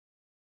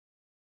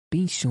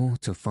Be sure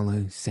to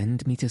follow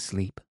Send Me to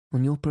Sleep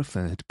on your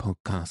preferred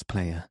podcast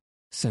player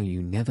so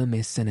you never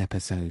miss an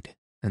episode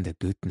and a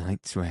good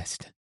night's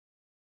rest.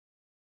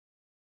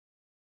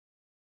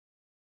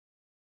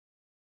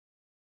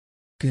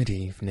 Good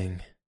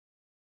evening.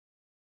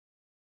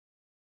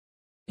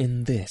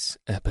 In this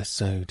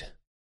episode,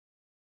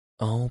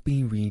 I'll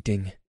be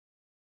reading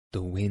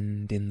The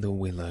Wind in the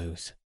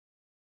Willows,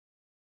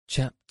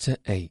 Chapter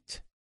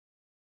 8,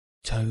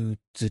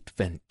 Toad's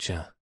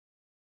Adventure,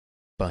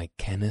 by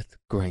Kenneth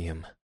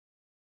Grahame.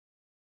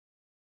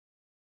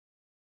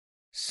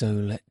 So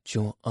let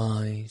your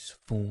eyes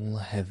fall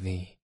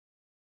heavy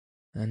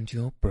and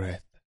your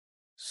breath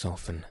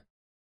soften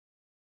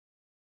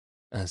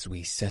as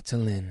we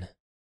settle in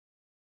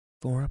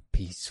for a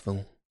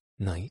peaceful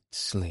night's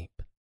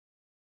sleep.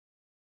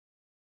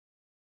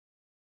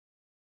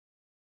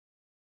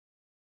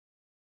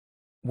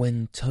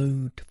 When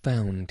Toad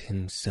found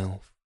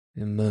himself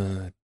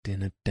immersed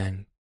in a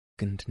dank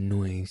and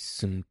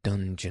noisome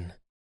dungeon,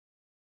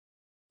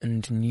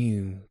 and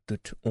knew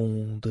that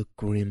all the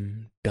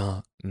grim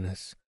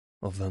darkness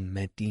of a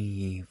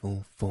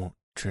medieval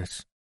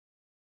fortress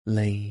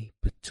lay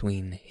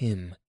between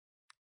him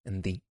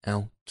and the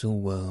outer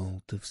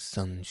world of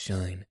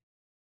sunshine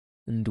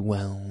and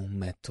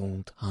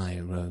well-metalled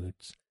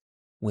high-roads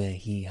where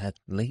he had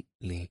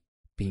lately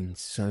been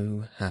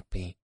so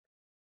happy,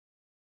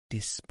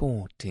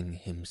 disporting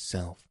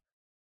himself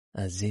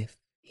as if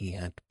he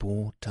had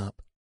bought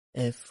up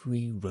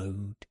every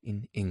road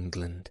in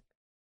England,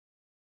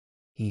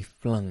 he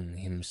flung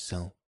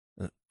himself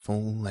at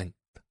full length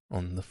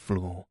on the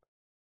floor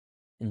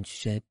and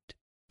shed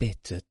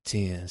bitter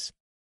tears,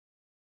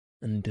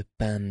 and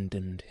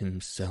abandoned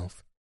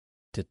himself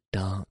to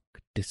dark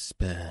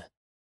despair.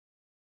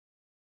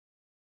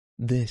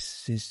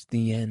 "This is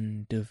the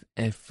end of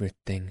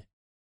everything,"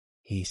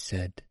 he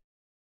said.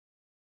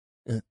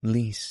 "At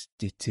least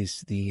it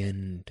is the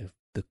end of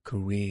the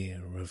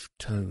career of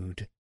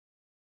Toad,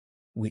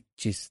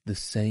 which is the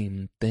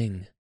same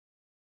thing.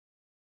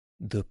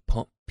 The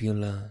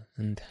popular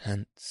and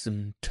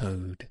handsome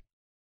Toad,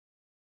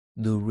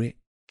 the rich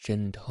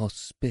and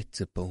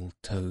hospitable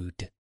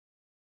Toad,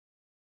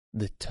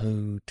 the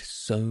Toad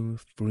so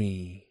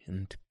free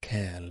and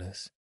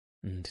careless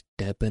and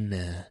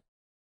debonair.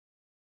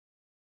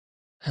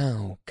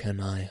 How can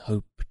I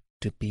hope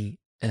to be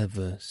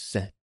ever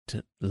set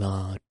at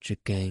large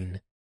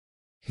again,"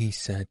 he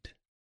said,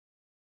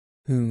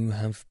 "who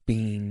have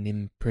been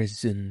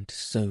imprisoned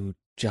so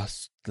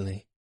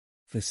justly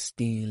for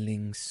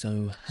stealing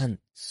so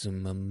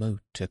handsome a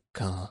motor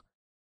car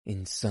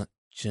in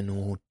such an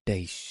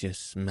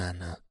audacious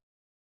manner,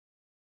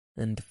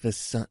 and for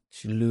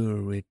such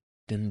lurid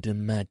and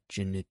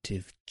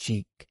imaginative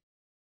cheek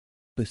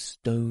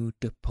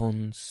bestowed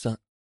upon such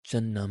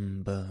a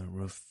number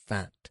of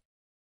fat,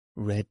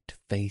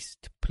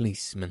 red-faced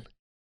policemen."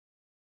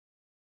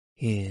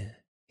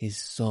 Here his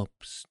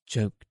sobs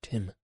choked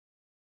him.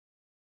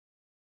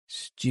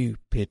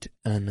 "Stupid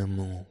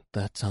animal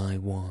that I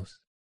was,"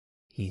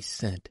 he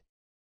said.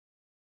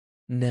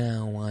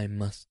 "Now I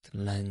must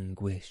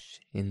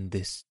languish in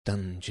this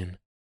dungeon,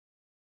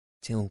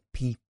 till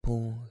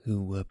people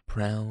who were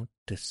proud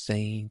to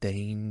say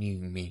they knew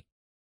me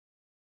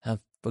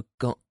have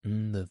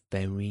forgotten the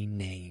very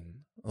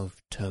name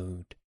of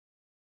Toad.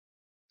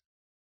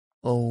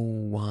 O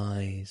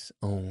wise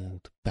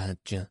old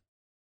badger,"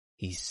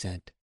 he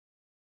said,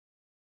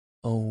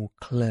 "O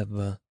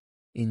clever,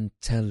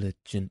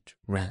 intelligent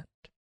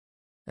rat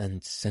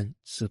and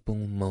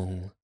sensible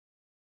mole,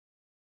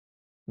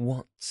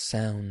 what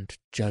sound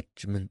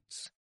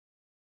judgments,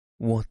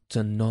 what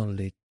a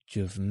knowledge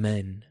of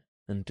men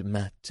and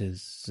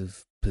matters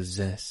of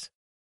possess.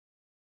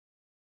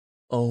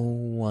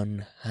 O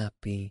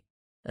unhappy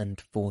and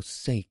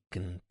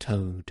forsaken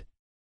Toad!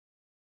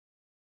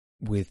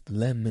 With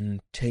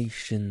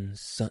lamentations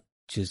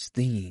such as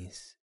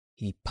these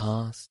he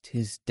passed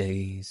his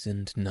days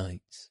and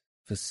nights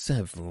for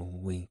several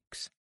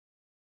weeks,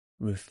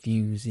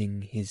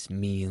 refusing his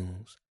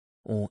meals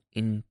or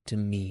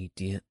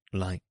intermediate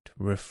light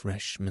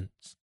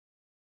refreshments,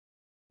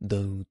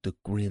 though the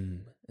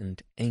grim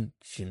and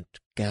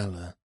ancient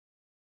Gaoler,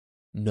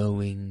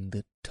 knowing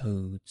that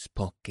Toad's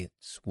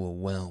pockets were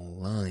well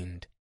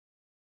lined,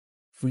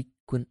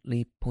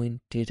 frequently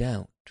pointed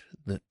out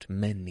that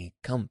many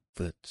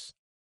comforts,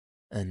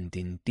 and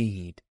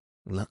indeed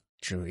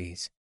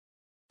luxuries,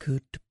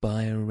 could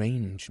by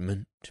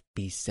arrangement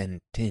be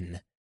sent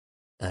in,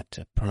 at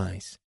a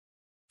price,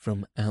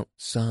 from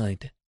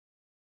outside.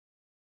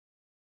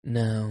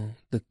 Now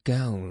the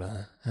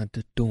Gaoler had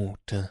a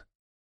daughter,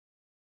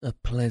 a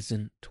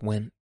pleasant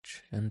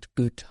wench and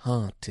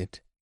good-hearted,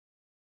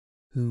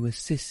 who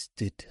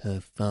assisted her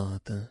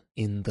father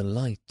in the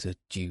lighter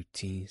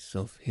duties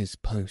of his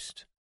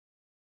post.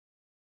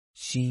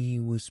 She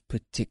was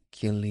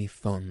particularly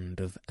fond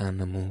of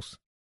animals,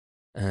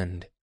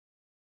 and,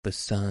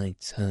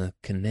 besides her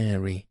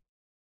canary,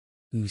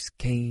 whose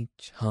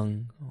cage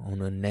hung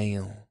on a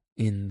nail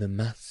in the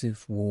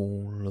massive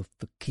wall of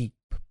the keep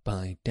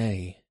by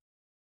day,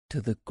 to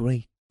the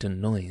great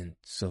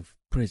annoyance of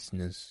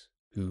prisoners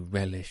who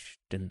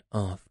relished an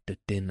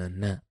after-dinner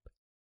nap,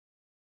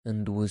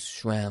 and was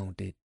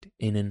shrouded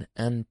in an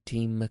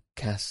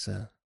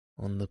antimacassar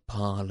on the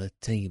parlour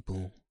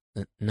table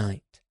at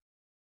night.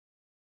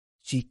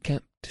 She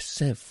kept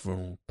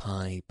several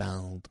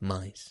piebald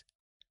mice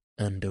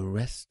and a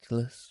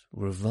restless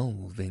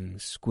revolving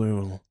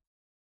squirrel.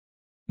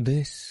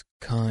 This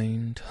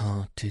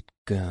kind-hearted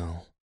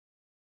girl,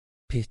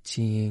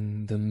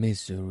 pitying the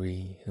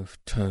misery of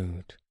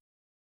Toad,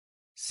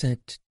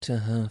 said to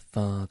her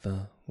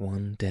father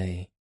one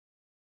day,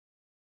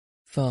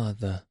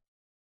 "Father,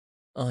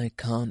 I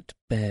can't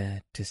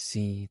bear to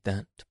see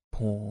that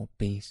poor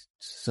beast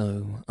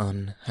so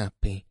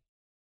unhappy,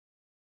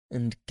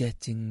 and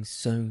getting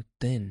so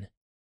thin.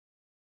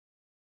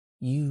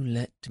 You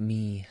let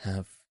me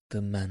have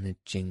the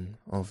managing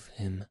of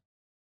him.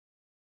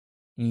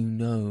 You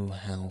know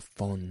how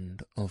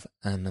fond of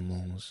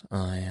animals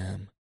I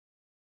am.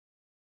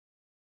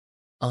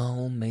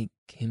 I'll make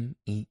him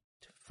eat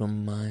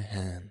from my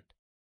hand,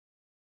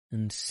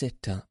 and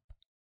sit up,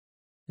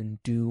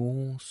 and do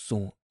all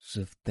sorts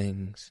of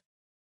things."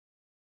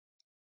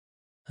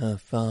 Her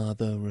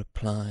father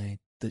replied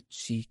that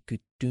she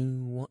could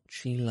do what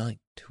she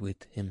liked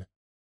with him.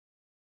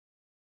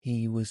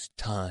 He was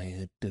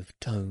tired of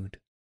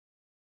Toad,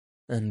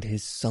 and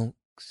his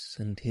sulks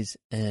and his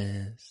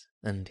airs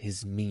and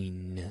his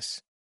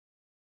meanness.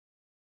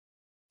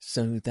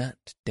 So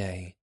that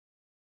day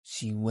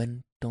she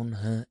went on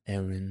her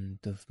errand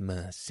of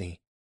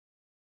mercy,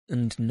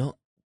 and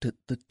knocked at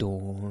the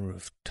door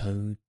of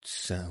Toad's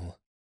cell.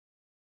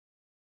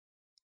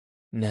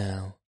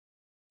 "Now,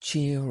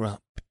 cheer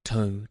up,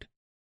 Toad,"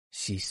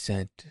 she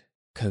said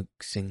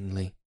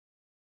coaxingly,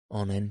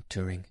 on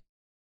entering,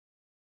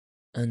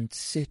 "and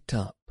sit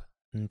up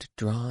and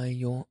dry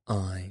your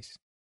eyes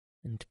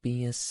and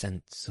be a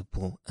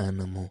sensible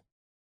animal.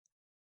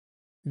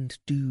 And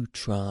do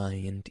try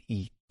and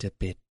eat a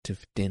bit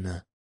of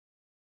dinner.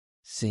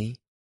 See,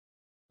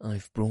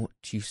 I've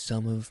brought you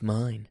some of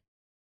mine,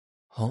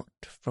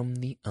 hot from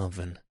the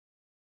oven."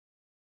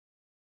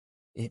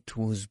 It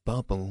was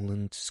Bubble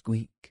and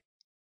Squeak,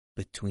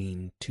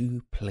 between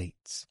two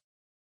plates,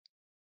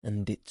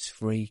 and its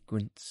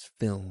fragrance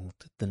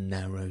filled the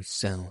narrow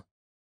cell.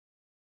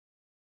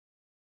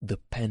 The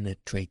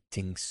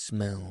penetrating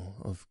smell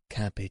of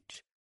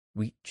cabbage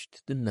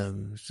reached the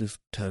nose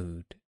of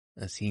Toad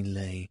as he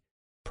lay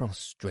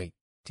prostrate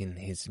in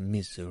his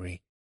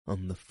misery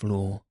on the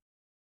floor,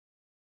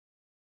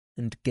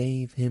 and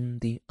gave him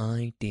the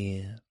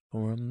idea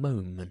for a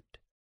moment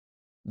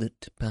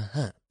that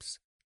perhaps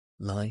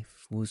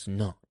life was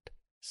not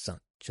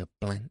such a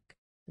blank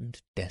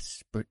and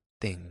desperate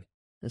thing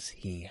as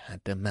he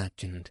had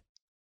imagined.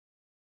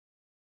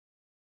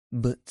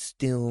 But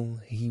still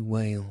he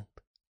wailed,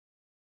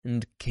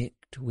 and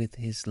kicked with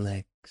his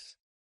legs,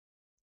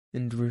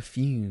 and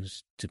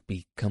refused to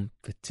be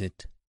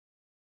comforted.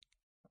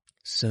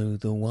 So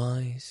the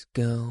wise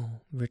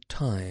girl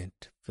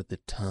retired for the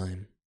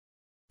time,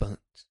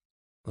 but,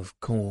 of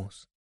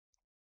course,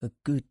 a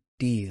good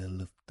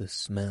deal of the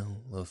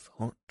smell of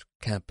hot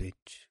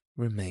cabbage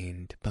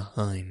remained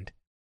behind.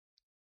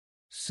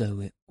 So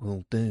it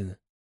will do.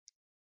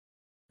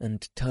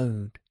 And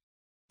Toad,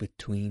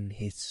 between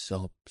his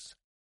sobs,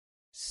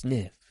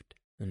 sniffed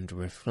and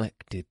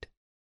reflected,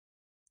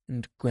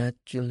 and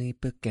gradually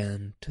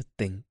began to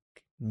think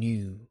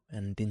new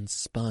and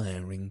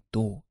inspiring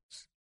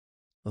thoughts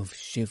of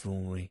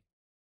chivalry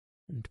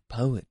and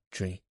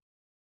poetry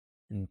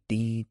and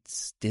deeds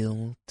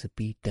still to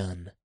be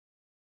done,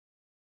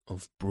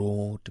 of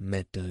broad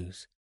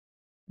meadows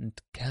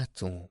and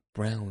cattle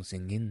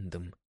browsing in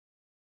them,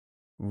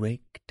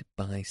 raked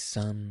by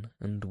sun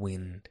and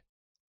wind,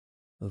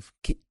 of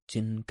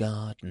kitchen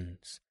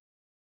gardens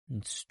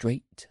and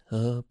straight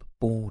herb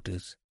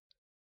borders,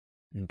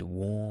 and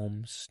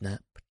warm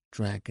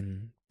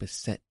snapdragon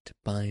beset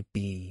by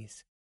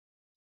bees,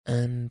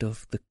 and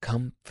of the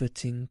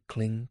comforting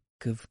clink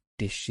of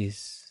dishes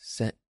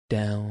set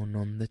down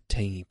on the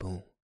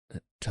table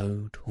at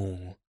Toad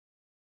Hall,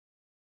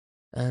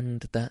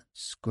 and that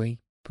scrape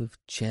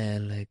of chair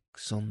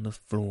legs on the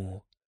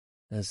floor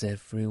as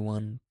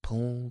everyone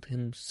pulled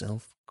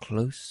himself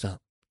close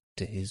up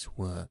to his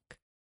work.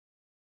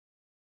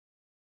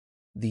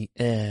 The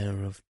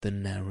air of the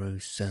narrow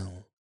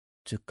cell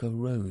took a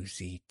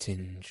rosy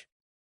tinge.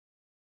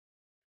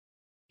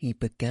 He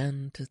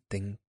began to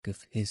think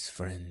of his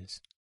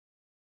friends,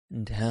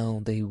 and how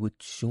they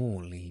would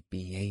surely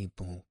be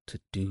able to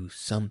do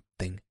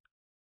something,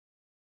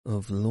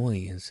 of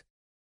lawyers,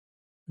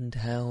 and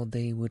how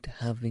they would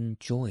have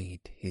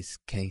enjoyed his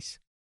case,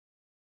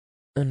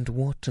 and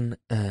what an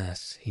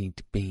ass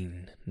he'd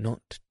been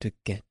not to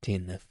get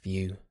in a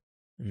few,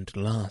 and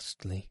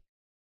lastly,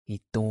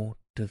 he thought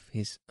of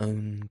his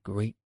own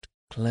great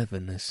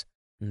cleverness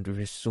and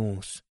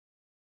resource,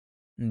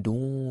 and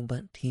all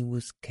that he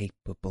was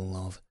capable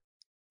of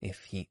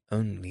if he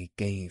only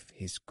gave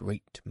his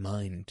great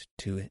mind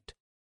to it,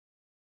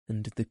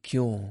 and the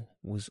cure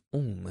was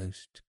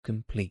almost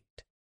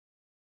complete.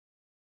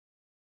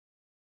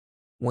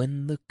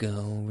 When the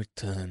girl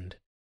returned,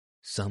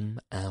 some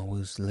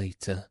hours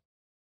later,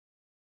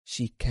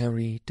 she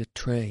carried a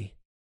tray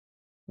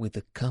with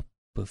a cup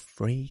of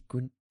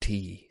fragrant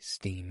tea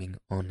steaming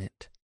on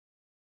it,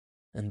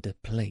 and a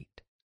plate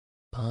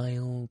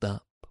piled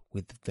up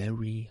with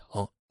very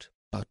hot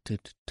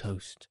buttered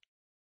toast,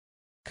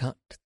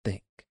 cut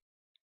thick,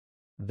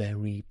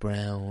 very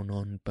brown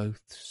on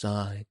both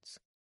sides,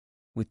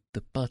 with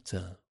the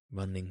butter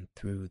running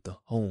through the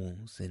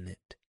holes in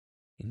it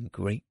in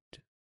great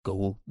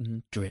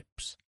golden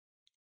drips,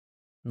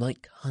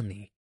 like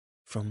honey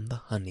from the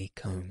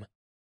honeycomb.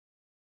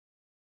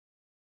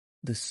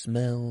 The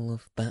smell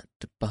of that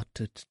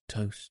buttered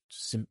toast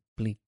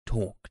simply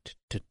talked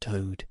to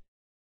Toad,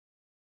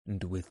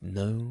 and with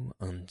no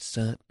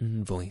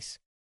uncertain voice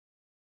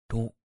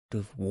talked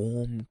of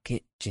warm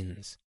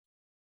kitchens,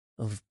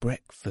 of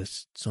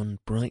breakfasts on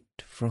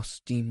bright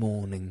frosty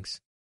mornings,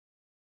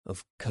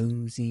 of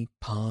cosy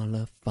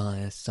parlour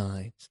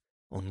firesides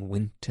on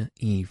winter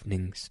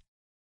evenings,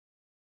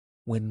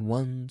 when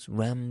one's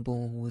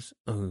ramble was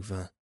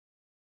over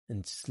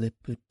and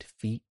slippered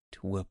feet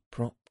were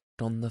propped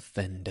on the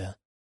fender,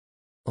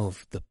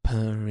 of the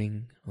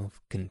purring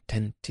of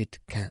contented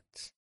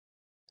cats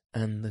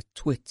and the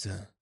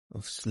twitter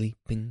of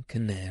sleeping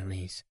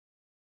canaries.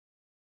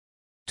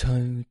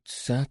 Toad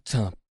sat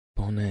up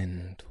on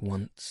end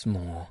once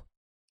more,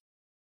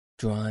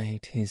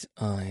 dried his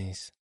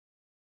eyes,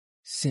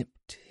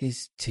 sipped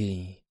his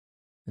tea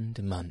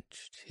and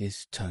munched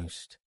his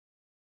toast,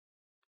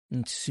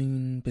 and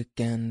soon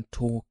began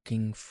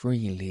talking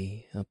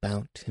freely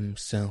about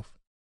himself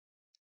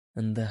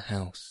and the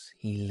house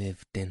he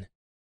lived in,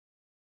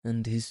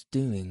 and his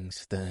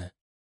doings there,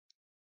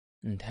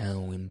 and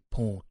how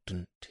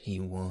important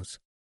he was,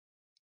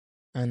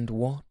 and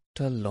what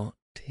a lot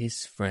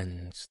his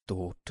friends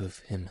thought of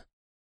him.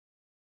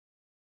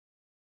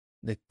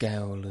 The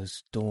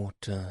Gowler's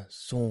daughter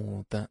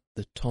saw that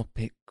the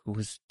topic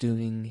was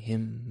doing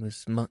him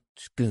as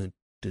much good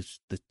as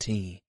the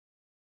tea,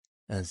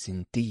 as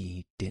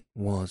indeed it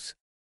was,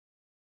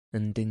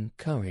 and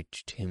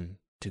encouraged him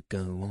to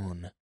go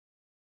on.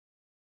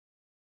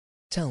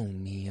 "Tell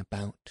me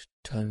about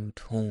Toad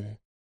Hall,"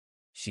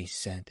 she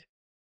said.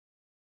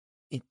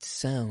 "It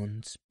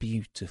sounds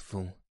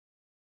beautiful."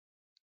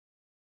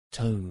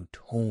 "Toad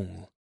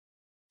Hall,"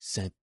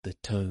 said the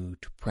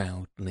Toad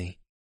proudly,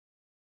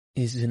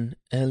 "is an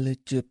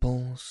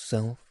eligible,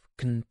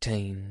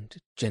 self-contained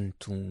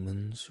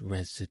gentleman's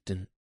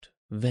residence,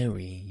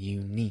 very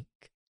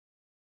unique,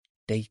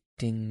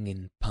 dating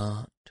in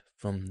part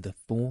from the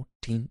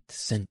 14th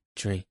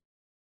century,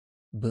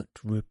 but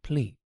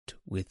replete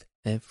with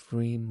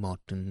every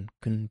modern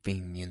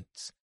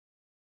convenience,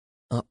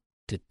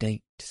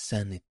 up-to-date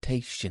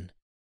sanitation,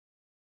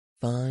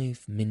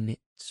 5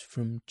 minutes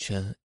from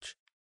church,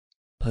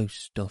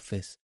 post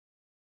office,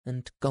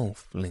 and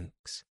golf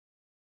links,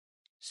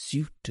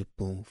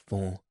 suitable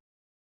for—"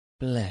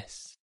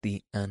 "Bless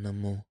the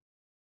animal,"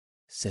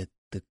 said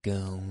the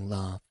girl,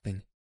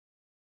 laughing.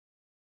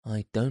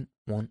 "I don't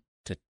want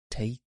to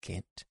take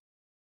it.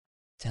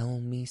 Tell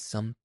me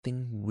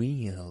something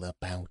real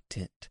about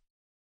it.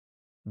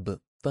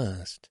 But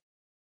first,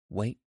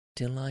 wait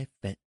till I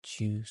fetch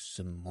you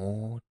some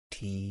more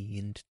tea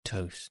and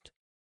toast."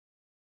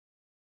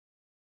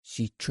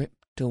 She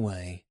tripped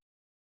away,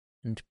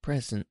 and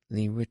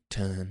presently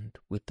returned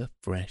with a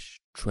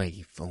fresh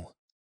trayful,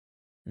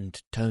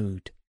 and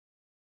Toad,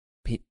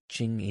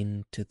 pitching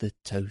into the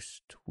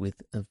toast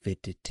with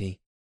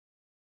avidity,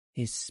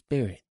 his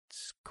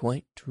spirits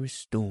quite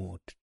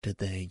restored to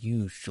their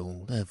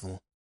usual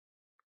level,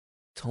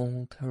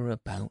 told her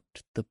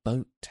about the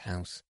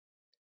boat-house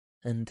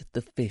and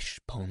the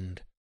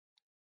fish-pond,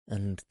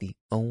 and the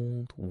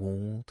old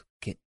walled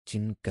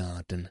kitchen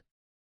garden,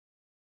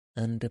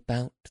 and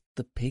about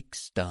the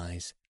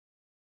pigsties,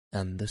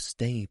 and the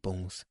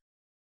stables,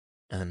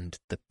 and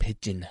the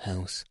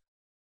pigeon-house,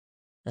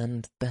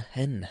 and the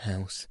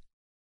hen-house,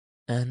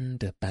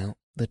 and about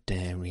the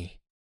dairy,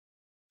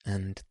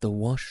 and the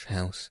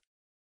wash-house,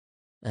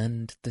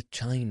 and the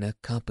china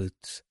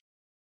cupboards,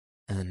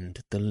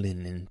 and the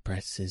linen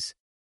presses.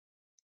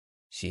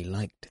 She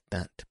liked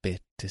that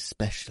bit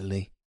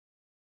especially.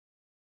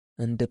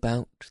 And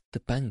about the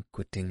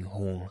banqueting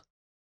hall,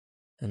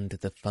 and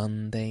the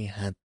fun they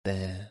had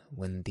there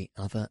when the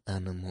other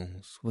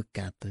animals were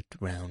gathered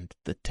round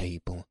the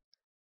table,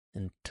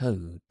 and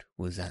Toad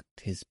was at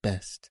his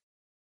best,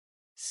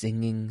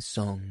 singing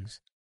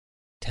songs,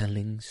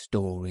 telling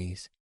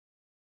stories,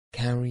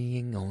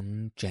 carrying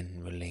on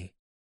generally.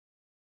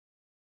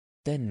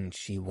 Then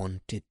she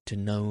wanted to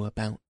know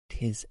about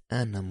his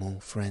animal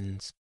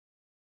friends,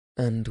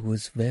 and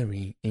was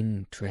very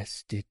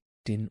interested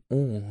in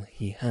all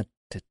he had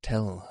to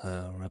tell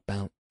her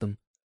about them,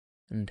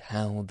 and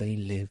how they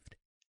lived,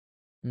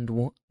 and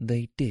what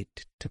they did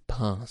to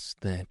pass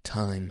their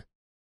time.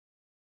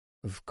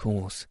 Of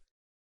course,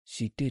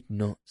 she did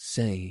not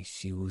say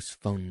she was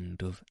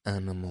fond of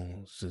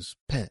animals as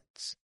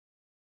pets,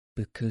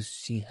 because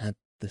she had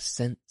the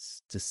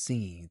sense to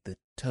see that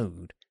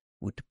Toad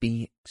would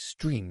be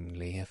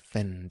extremely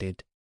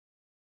offended.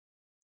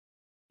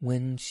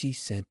 When she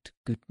said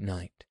good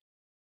night,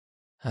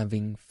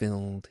 having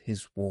filled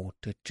his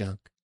water jug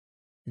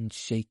and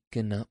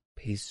shaken up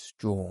his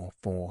straw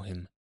for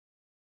him,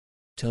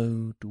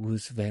 Toad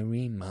was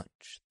very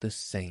much the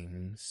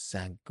same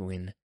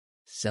sanguine,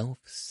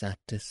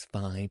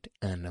 self-satisfied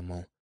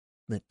animal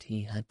that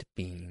he had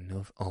been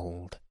of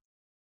old.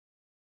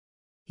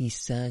 He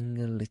sang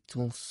a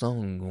little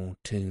song or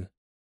two,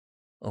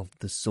 of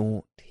the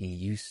sort he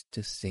used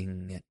to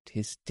sing at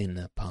his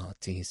dinner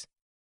parties,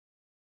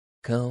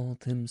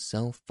 curled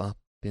himself up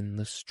in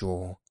the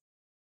straw,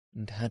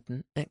 and had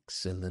an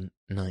excellent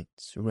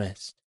night's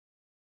rest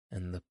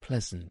and the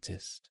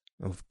pleasantest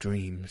of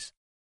dreams.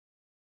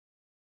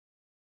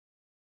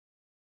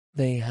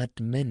 They had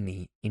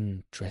many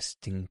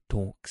interesting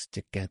talks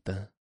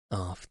together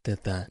after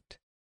that,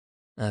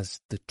 as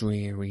the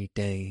dreary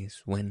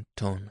days went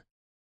on,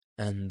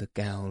 and the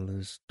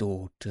Gowler's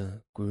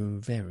daughter grew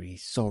very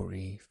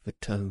sorry for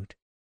Toad,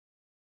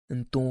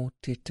 and thought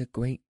it a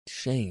great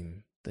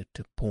shame that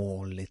a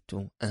poor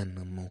little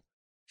animal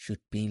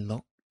should be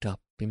locked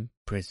up in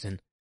prison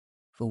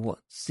for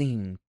what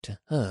seemed to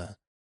her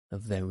a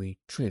very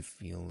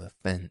trivial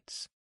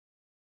offence.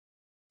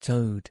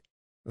 Toad,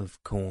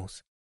 of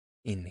course,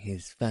 in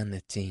his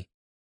vanity,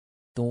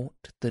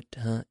 thought that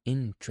her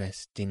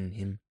interest in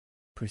him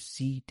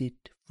proceeded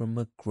from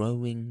a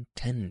growing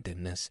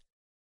tenderness,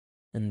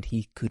 and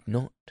he could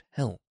not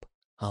help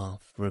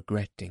half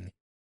regretting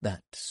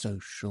that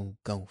social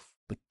gulf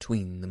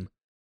between them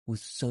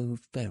was so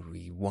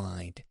very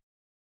wide,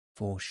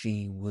 for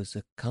she was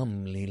a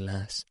comely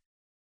lass,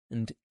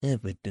 and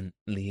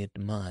evidently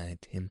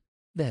admired him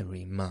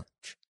very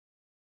much.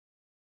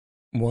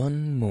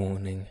 One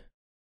morning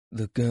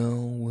the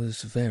girl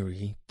was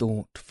very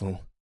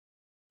thoughtful,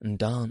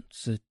 and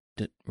answered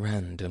at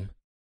random,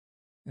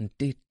 and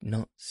did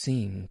not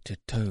seem to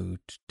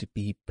Toad to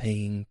be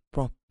paying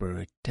proper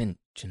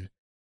attention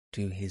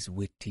to his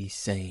witty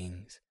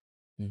sayings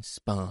and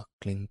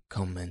sparkling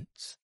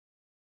comments.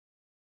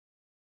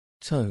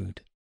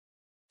 "Toad,"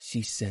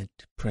 she said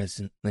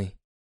presently,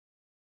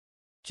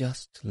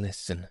 "just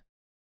listen,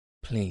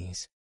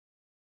 please.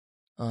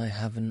 I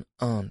have an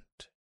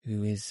aunt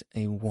who is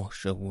a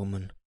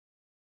washerwoman."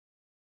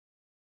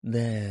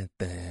 "There,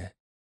 there,"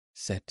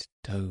 said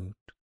Toad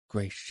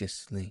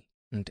graciously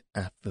and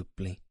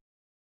affably.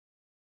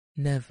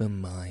 "Never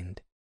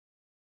mind.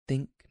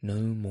 Think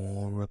no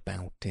more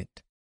about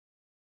it.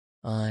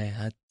 I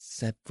had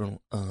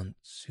several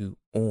aunts who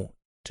ought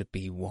to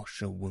be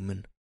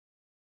washerwomen."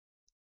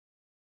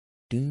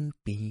 "Do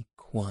be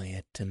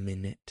quiet a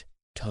minute,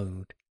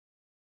 Toad,"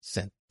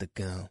 said the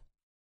girl.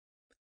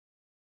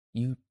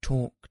 "You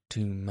talk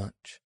too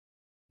much.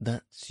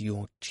 That's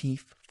your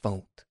chief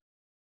fault.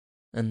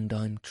 And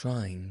I'm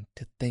trying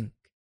to think,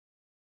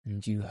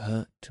 and you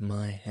hurt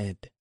my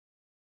head.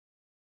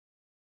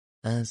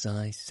 As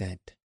I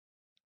said,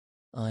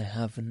 I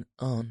have an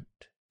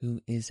aunt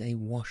who is a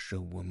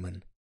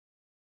washerwoman.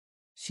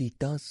 She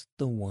does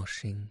the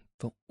washing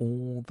for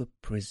all the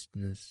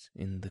prisoners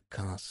in the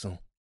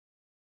castle.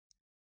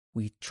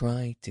 We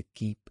try to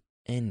keep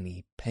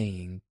any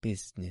paying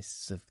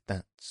business of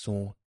that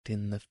sort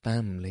in the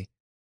family,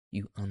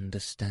 you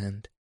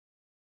understand.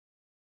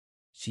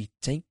 She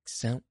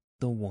takes out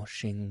the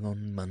washing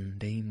on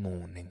Monday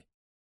morning,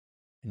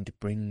 and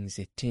brings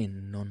it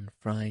in on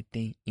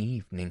Friday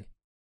evening.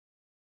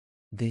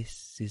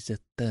 This is a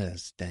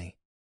Thursday.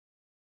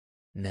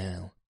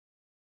 Now,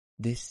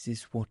 this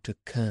is what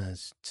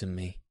occurs to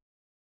me.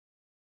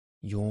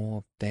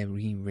 You're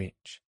very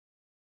rich,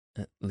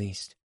 at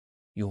least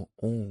you're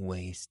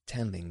always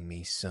telling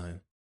me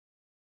so.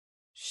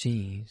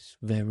 She's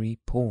very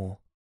poor.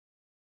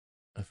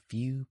 A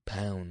few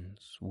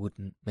pounds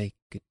wouldn't make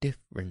a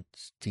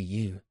difference to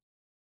you,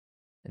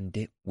 and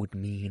it would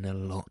mean a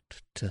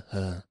lot to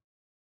her.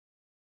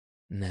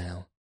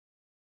 Now,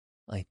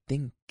 I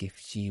think if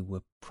she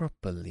were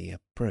properly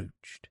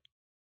approached,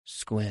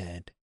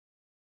 squared,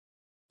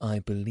 I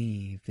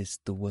believe is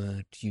the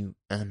word you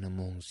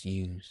animals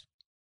use,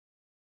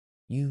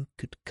 you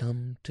could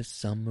come to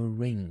some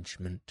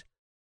arrangement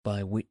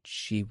by which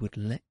she would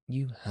let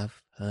you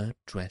have her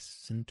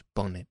dress and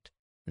bonnet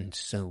and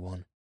so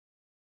on,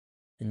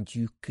 and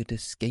you could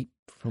escape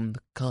from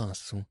the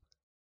castle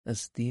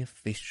as the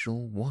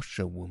official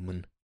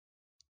washerwoman.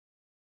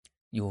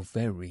 You're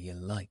very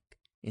alike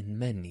in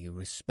many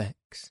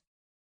respects,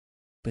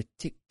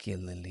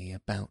 particularly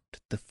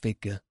about the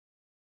figure."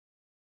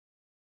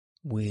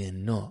 "We're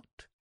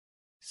not,"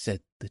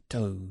 said the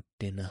Toad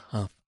in a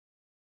huff.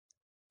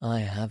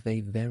 "I have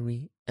a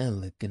very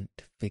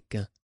elegant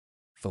figure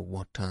for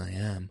what I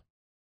am."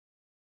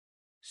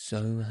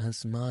 "So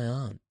has my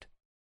aunt,"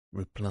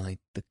 replied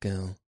the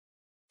girl,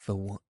 "for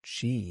what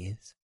she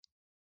is.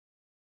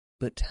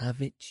 But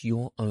have it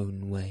your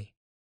own way,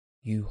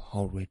 you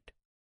horrid,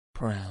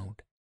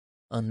 proud,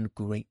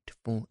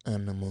 ungrateful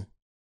animal,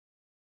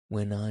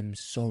 when I'm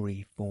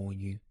sorry for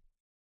you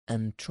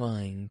and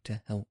trying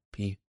to help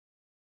you."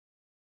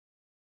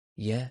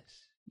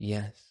 "Yes,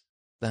 yes,"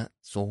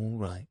 that's all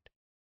right.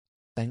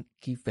 Thank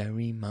you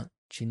very much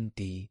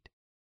indeed,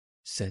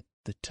 said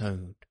the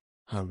Toad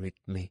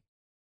hurriedly.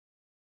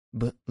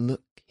 But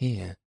look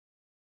here,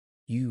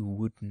 you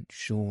wouldn't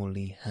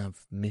surely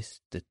have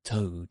Mr.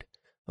 Toad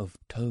of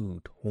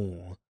Toad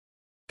Hall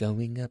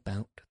going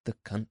about the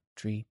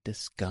country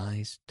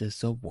disguised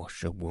as a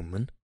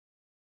washerwoman?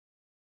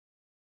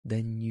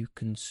 Then you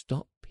can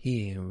stop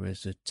here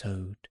as a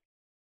toad,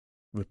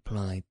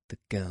 replied the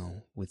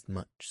girl with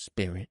much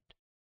spirit.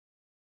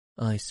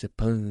 I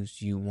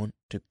suppose you want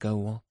to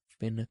go off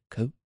in a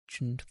coach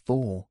and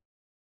four.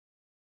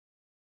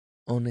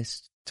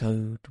 Honest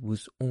Toad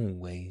was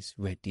always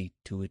ready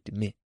to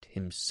admit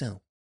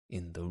himself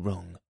in the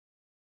wrong.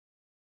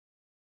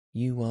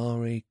 You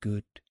are a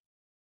good,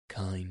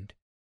 kind,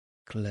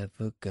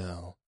 clever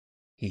girl,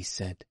 he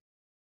said,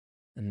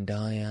 and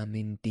I am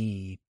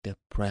indeed a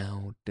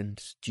proud and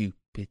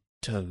stupid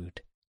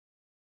toad.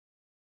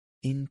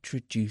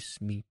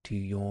 Introduce me to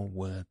your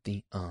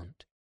worthy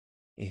aunt,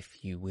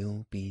 if you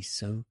will be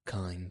so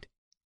kind,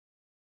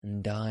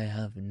 and I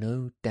have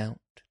no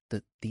doubt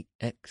that the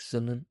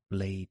excellent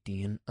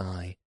lady and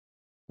I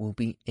will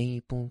be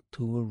able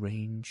to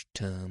arrange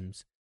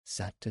terms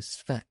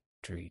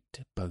satisfactory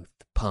to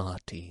both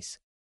parties.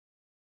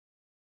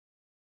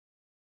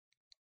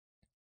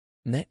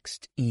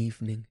 Next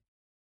evening,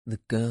 the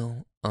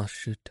girl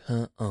ushered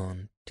her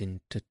aunt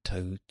into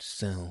Toad's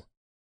cell,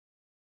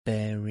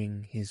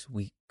 bearing his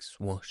week's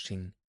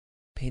washing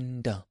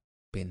pinned up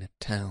in a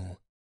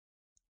towel.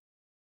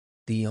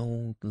 The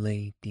old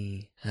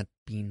lady had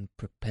been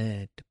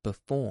prepared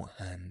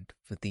beforehand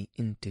for the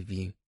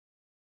interview,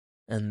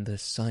 and the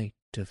sight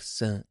of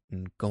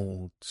certain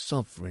gold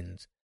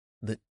sovereigns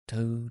that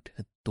Toad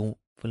had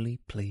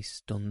thoughtfully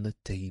placed on the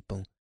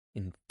table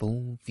in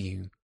full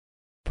view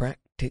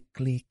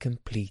practically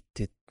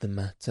completed the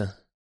matter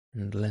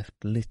and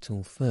left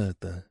little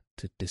further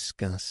to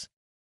discuss.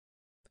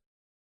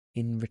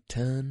 In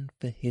return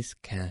for his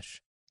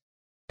cash,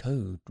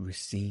 Toad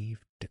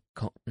received a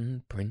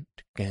cotton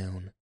print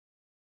gown,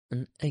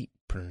 an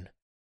apron,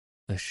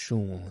 a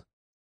shawl,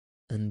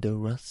 and a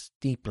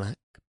rusty black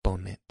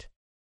bonnet,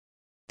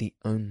 the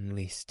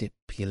only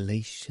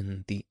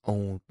stipulation the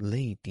old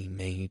lady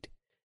made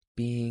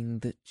being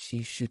that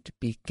she should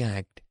be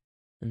gagged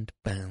and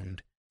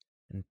bound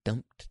and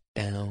dumped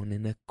down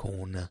in a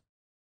corner.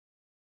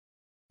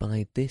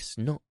 By this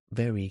not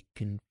very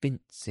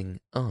convincing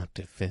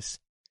artifice,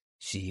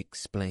 she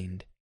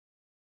explained,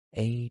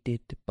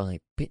 aided by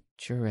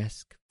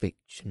picturesque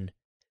fiction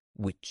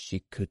which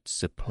she could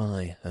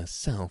supply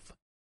herself,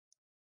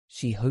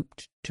 she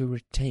hoped to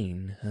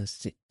retain her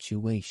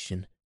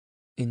situation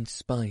in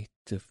spite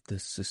of the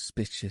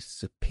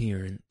suspicious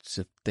appearance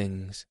of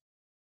things.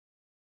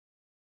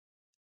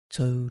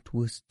 Toad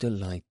was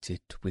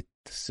delighted with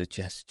the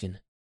suggestion.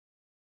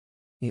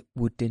 It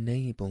would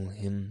enable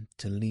him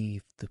to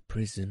leave the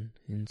prison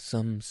in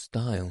some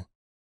style,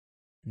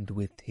 and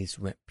with his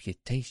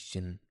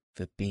reputation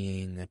for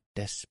being a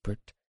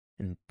desperate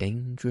and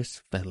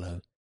dangerous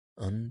fellow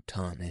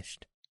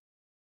untarnished,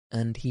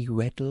 and he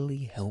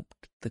readily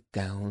helped the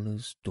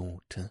Gowler's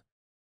daughter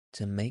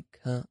to make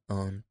her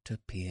aunt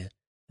appear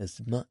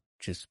as much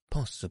as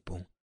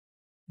possible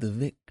the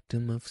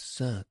victim of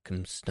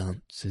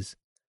circumstances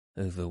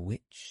over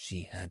which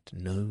she had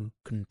no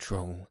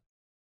control.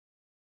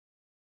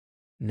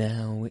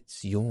 Now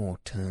it's your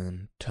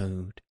turn,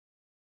 Toad,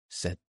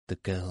 said the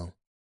girl.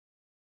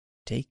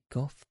 Take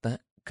off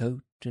that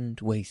coat and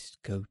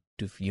waistcoat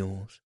of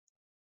yours.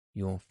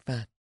 You're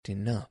fat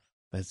enough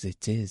as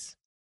it is.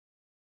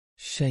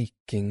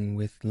 Shaking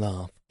with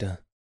laughter,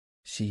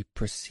 she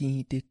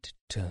proceeded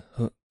to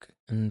hook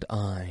and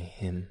eye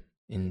him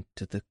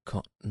into the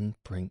cotton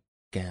print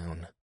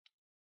gown,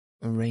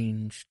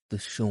 arranged the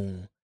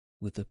shawl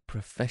with a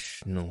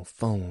professional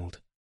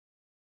fold,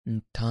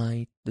 and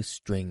tied the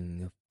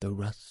string of the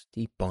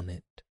rusty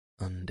bonnet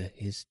under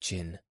his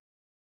chin.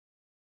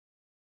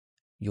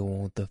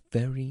 You're the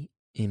very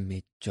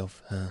image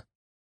of her,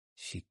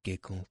 she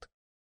giggled.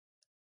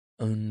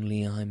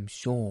 Only I'm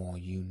sure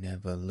you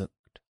never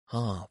looked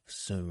half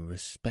so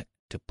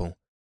respectable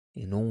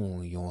in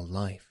all your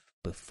life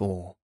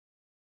before.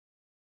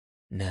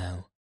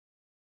 Now,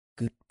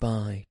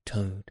 good-bye,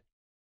 Toad,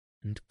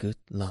 and good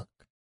luck.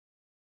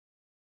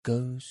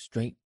 Go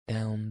straight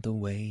down the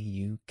way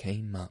you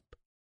came up,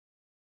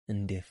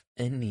 and if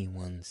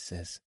anyone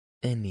says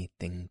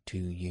anything to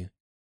you,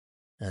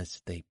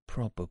 as they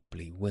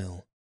probably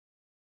will,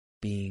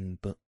 being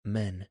but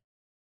men,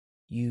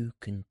 you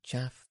can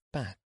chaff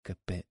back a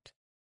bit,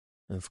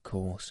 of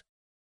course,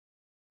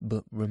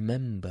 but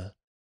remember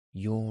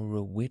you're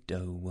a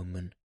widow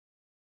woman,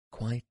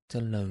 quite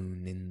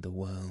alone in the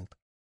world,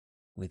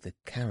 with a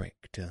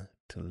character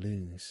to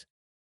lose.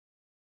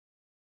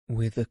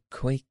 With a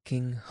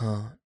quaking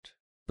heart,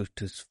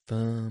 but as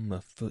firm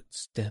a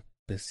footstep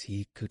as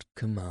he could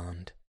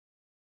command,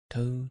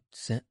 Toad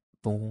set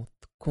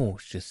forth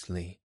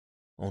cautiously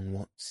on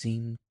what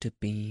seemed to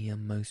be a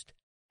most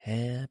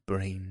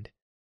hare-brained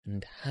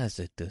and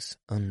hazardous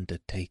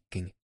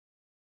undertaking,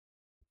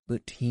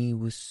 but he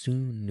was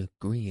soon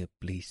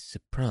agreeably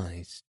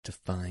surprised to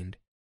find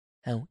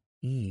how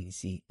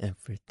easy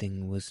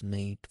everything was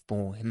made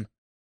for him,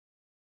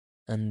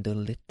 and a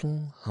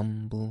little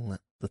humble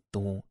at the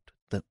thought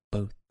that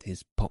both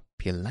his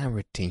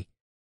popularity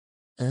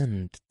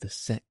and the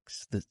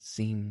sex that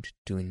seemed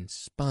to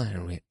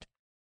inspire it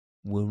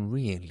were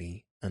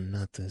really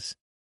another's.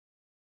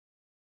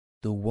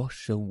 The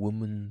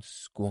washerwoman's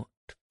squat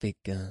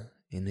figure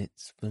in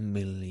its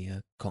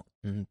familiar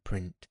cotton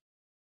print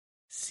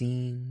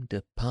seemed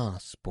a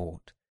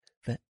passport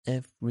for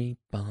every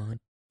barred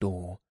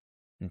door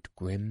and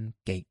grim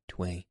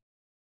gateway,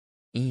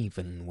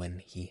 even when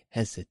he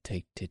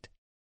hesitated,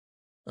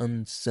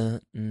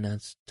 uncertain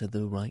as to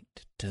the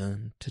right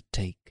turn to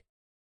take.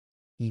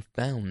 He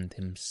found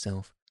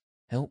himself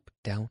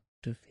helped out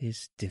of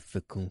his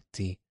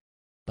difficulty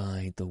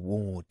by the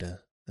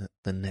warder at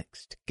the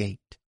next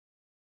gate,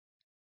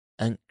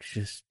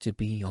 anxious to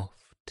be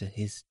off to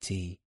his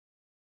tea,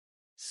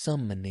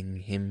 summoning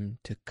him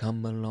to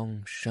come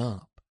along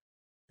sharp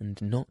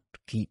and not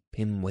keep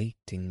him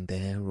waiting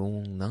there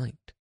all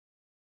night.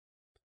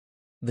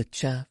 The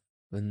chaff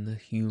and the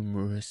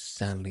humorous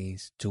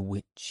sallies to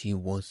which he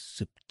was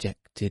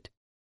subjected,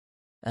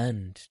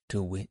 and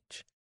to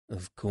which,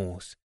 of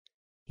course,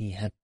 he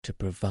had to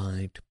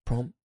provide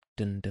prompt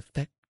and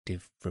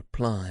effective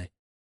reply,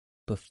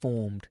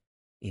 performed,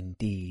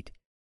 indeed,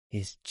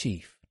 his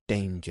chief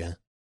danger.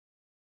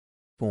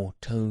 For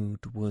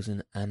Toad was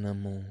an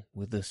animal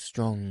with a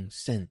strong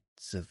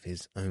sense of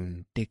his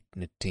own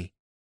dignity,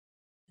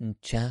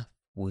 and Chaff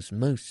was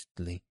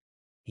mostly,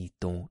 he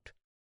thought,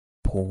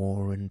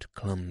 poor and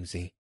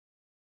clumsy,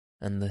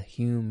 and the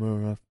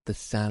humour of the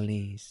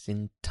sallies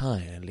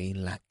entirely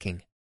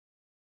lacking.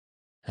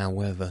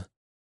 However,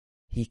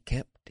 he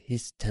kept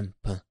his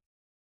temper,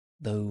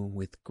 though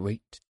with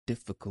great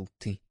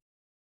difficulty,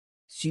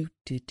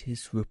 suited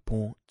his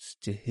reports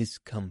to his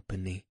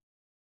company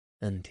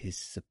and his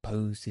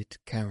supposed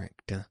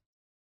character,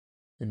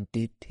 and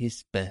did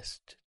his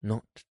best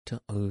not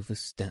to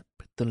overstep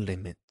the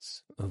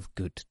limits of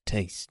good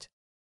taste.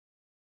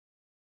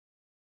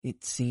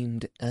 It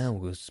seemed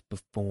hours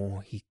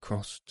before he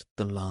crossed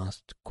the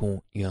last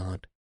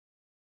courtyard,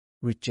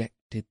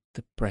 rejected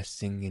the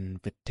pressing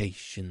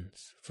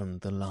invitations from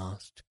the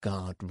last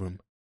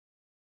guard-room,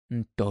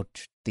 and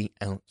dodged the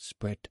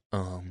outspread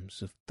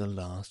arms of the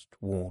last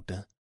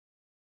warder,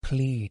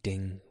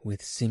 pleading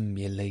with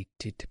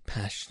simulated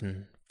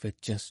passion for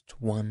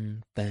just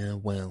one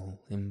farewell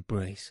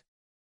embrace.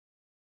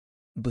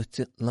 But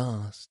at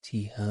last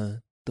he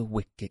heard the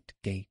wicket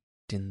gate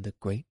in the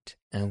great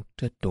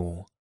outer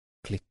door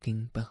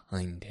clicking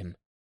behind him,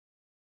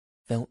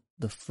 felt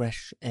the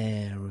fresh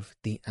air of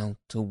the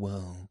outer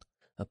world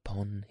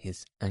upon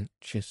his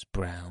anxious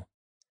brow,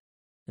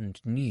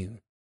 and knew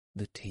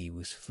that he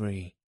was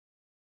free.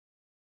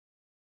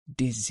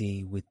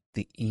 Dizzy with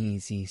the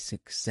easy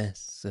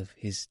success of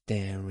his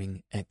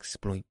daring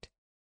exploit,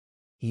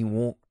 he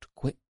walked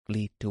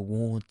quickly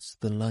towards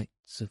the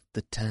lights of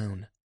the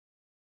town,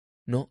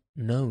 not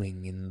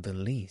knowing in the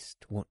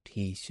least what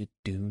he should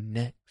do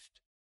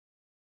next,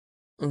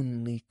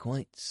 only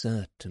quite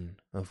certain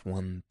of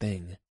one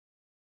thing,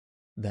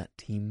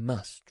 that he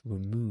must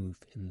remove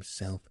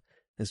himself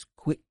as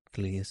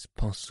quickly as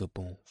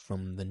possible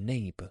from the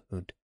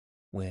neighbourhood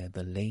where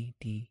the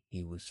lady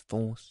he was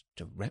forced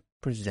to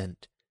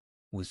represent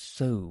was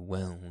so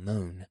well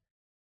known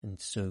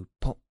and so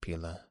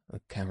popular a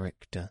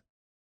character.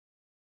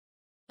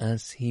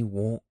 As he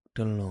walked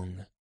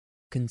along,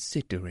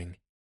 considering,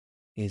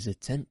 his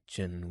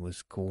attention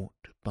was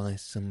caught by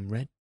some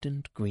red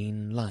and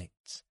green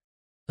lights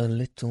a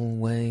little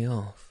way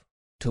off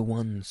to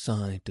one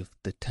side of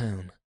the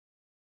town,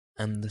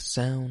 and the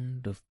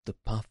sound of the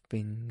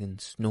puffing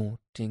and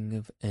snorting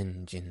of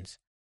engines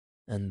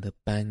and the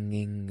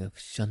banging of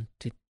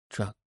shunted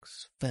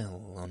trucks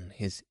fell on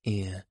his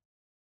ear.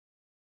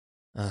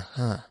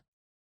 Aha,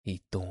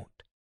 he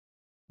thought,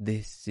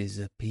 this is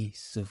a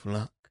piece of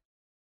luck.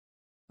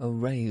 A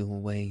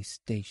railway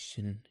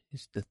station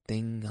is the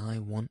thing I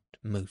want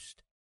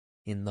most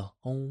in the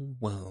whole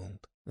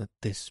world at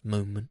this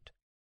moment,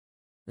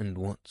 and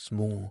what's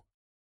more,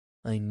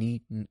 I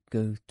needn't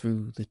go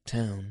through the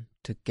town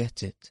to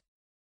get it,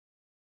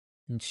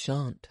 and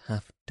shan't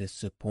have to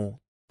support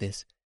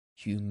this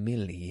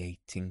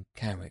humiliating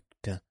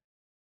character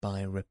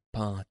by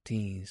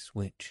repartees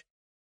which,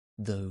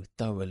 though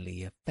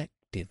thoroughly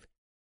effective,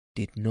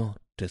 did not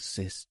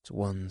assist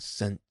one's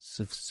sense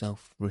of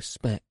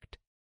self-respect.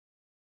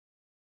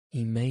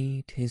 He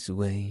made his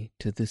way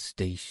to the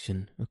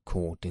station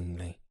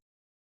accordingly,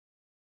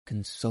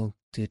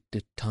 consulted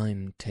a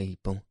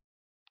timetable,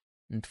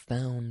 and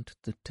found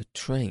that a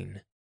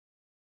train,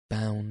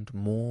 bound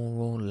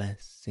more or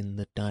less in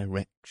the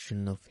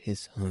direction of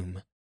his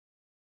home,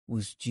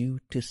 was due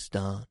to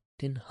start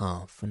in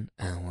half an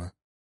hour.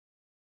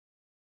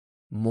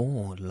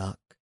 More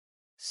luck,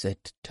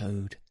 said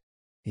Toad,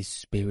 his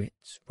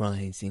spirits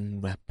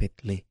rising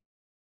rapidly,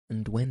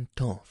 and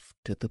went off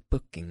to the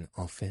booking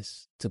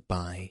office to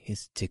buy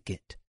his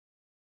ticket.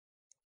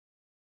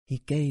 He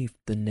gave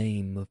the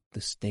name of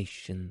the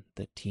station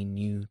that he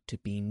knew to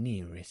be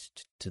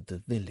nearest to the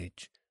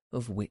village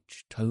of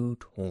which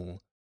Toad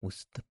Hall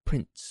was the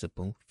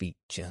principal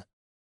feature,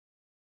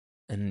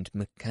 and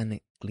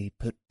mechanically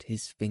put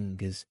his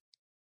fingers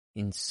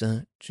in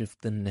search of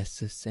the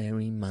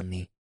necessary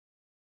money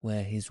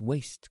where his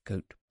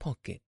waistcoat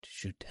pocket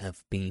should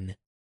have been.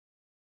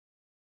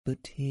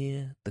 But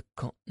here the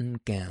cotton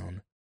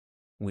gown,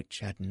 which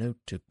had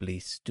notably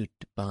stood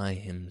by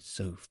him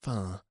so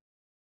far,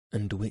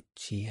 and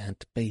which he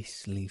had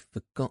basely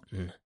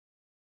forgotten,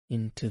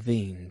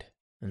 intervened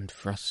and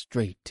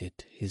frustrated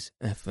his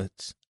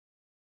efforts.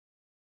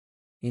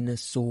 In a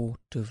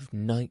sort of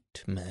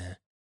nightmare,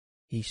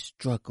 he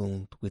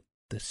struggled with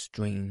the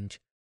strange,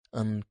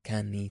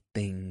 uncanny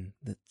thing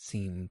that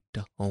seemed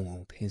to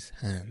hold his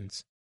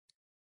hands,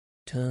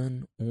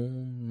 turn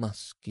all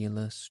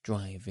muscular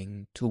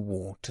striving to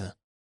water,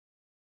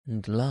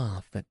 and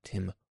laugh at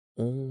him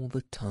all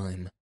the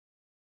time,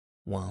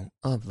 while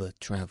other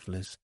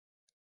travellers,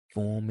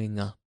 forming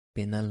up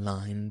in a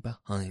line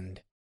behind,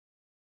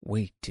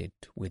 waited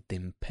with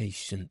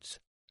impatience,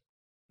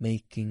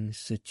 making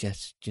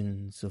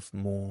suggestions of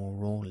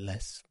more or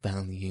less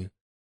value,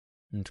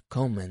 and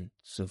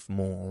comments of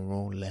more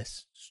or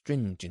less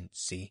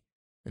stringency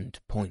and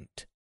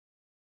point.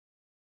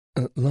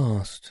 At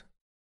last,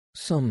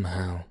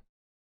 somehow,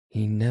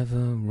 he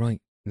never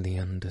rightly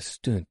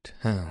understood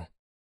how,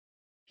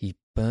 he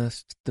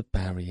burst the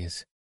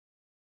barriers,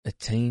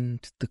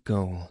 attained the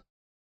goal,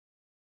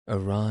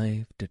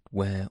 arrived at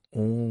where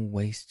all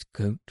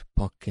waistcoat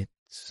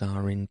pockets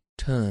are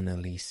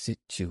internally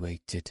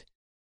situated,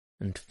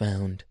 and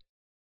found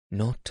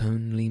not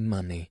only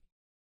money,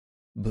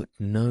 but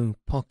no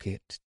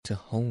pocket to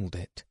hold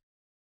it,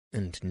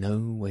 and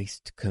no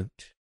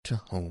waistcoat to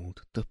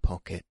hold the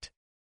pocket.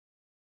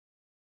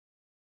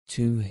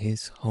 To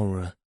his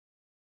horror,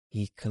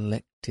 he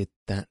collected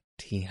that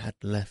he had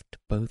left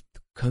both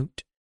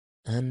coat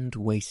and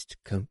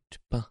waistcoat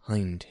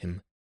behind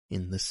him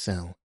in the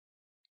cell,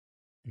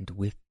 and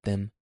with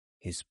them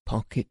his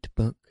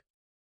pocket-book,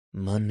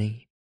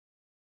 money,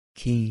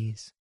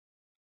 keys,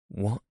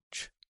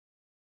 watch,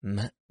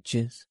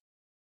 matches,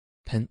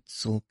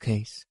 pencil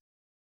case,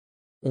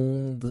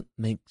 all that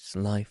makes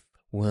life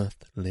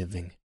worth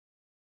living,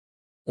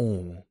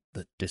 all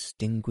that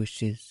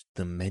distinguishes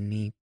the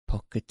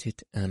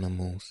many-pocketed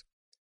animals,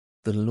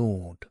 the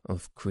lord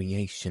of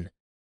creation,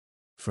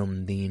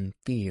 from the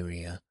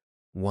inferior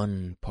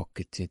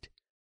one-pocketed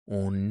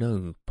or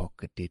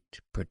no-pocketed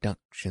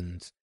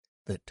productions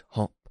that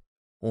hop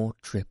or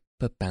trip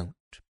about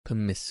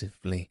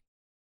permissively,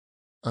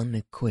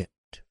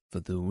 unequipped for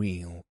the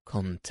real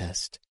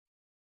contest.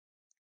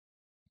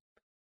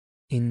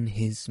 In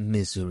his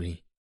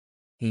misery,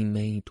 he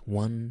made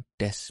one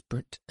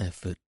desperate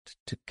effort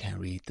to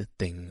carry the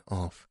thing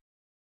off,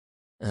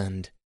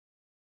 and,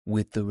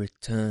 with the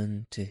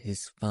return to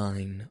his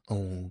fine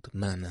old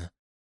manner,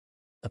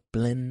 a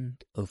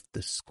blend of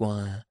the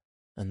squire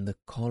and the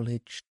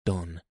college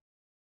don,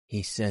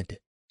 he said,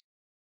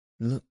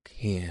 "Look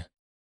here,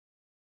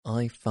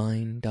 I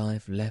find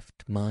I've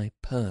left my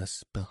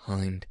purse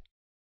behind.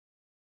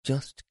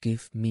 Just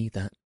give me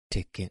that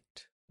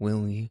ticket,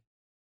 will you,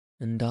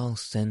 and I'll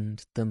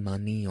send the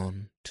money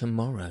on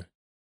tomorrow.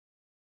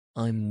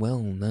 I'm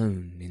well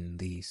known in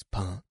these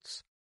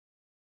parts."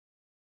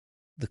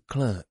 The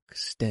clerk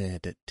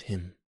stared at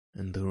him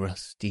and the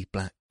rusty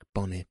black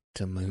bonnet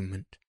a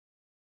moment,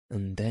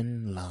 and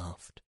then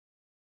laughed.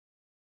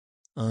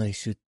 "I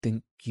should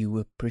think you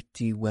were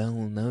pretty well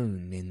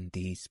known in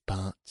these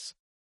parts,"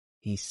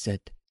 he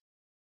said,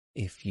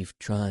 "if you've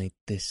tried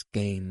this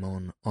game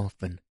on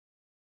often.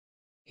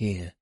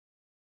 Here,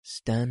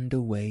 stand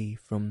away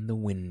from the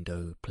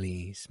window,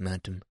 please,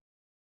 madam.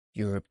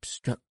 You're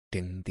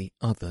obstructing the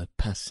other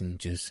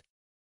passengers."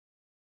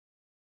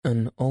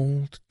 An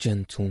old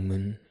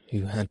gentleman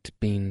who had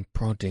been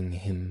prodding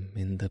him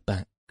in the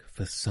back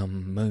for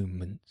some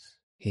moments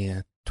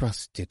here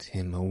thrusted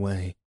him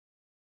away,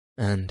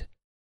 and,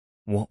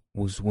 what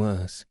was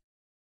worse,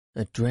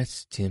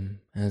 addressed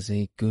him as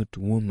a good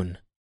woman,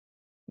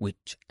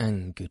 which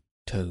angered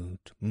Toad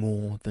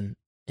more than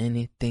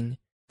anything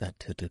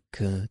that had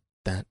occurred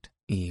that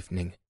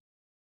evening.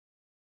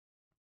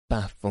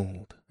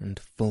 Baffled and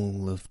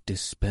full of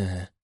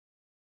despair,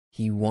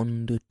 he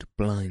wandered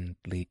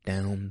blindly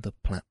down the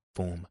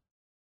platform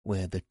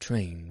where the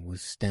train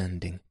was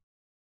standing,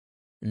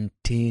 and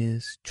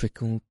tears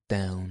trickled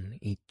down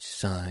each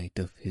side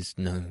of his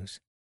nose.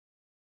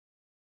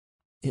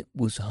 It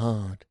was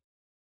hard,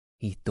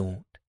 he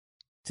thought,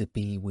 to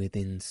be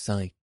within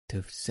sight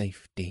of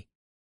safety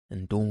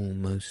and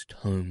almost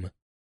home,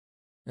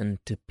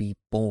 and to be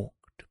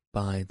balked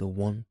by the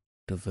want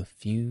of a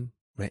few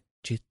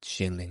wretched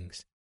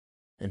shillings,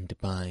 and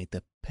by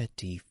the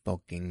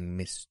pettifogging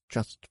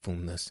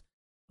mistrustfulness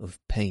of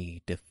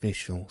paid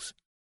officials.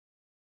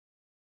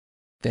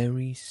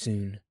 Very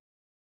soon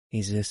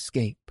his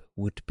escape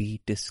would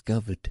be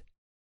discovered.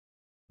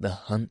 The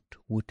hunt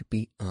would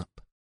be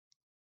up.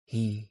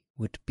 He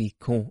would be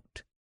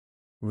caught,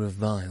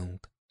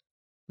 reviled,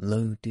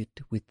 loaded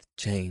with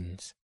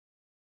chains,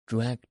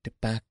 dragged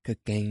back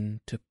again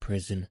to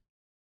prison,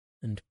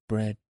 and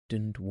bread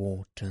and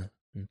water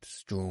and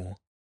straw.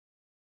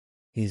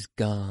 His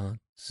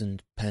guards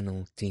and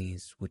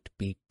penalties would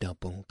be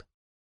doubled,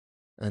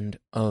 and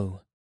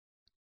oh,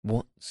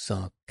 what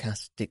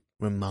sarcastic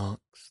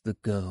remarks the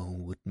girl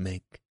would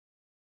make.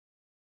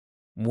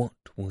 What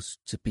was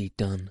to be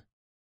done?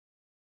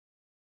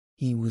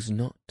 He was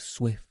not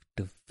swift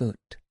of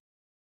foot.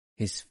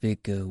 His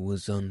figure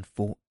was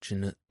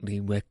unfortunately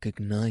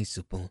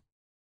recognizable.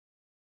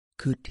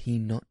 Could he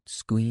not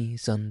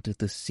squeeze under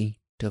the seat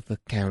of a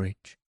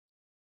carriage?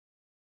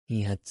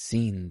 He had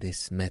seen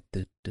this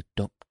method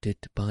adopted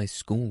by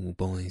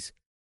schoolboys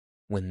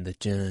when the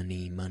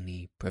journey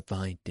money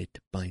provided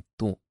by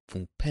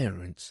thoughtful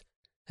parents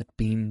had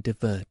been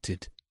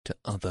diverted to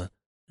other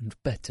and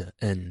better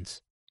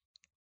ends.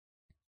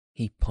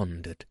 He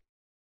pondered.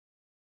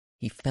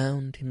 He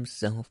found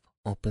himself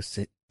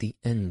opposite the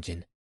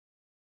engine,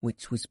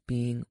 which was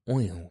being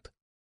oiled,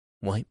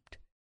 wiped,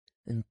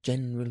 and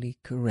generally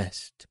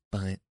caressed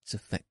by its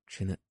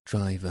affectionate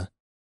driver,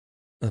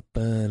 a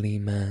burly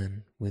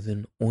man with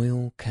an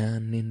oil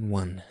can in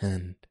one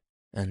hand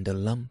and a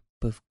lump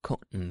of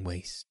cotton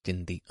waste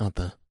in the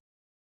other.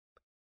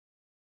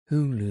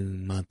 "Hulu,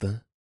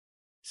 mother,"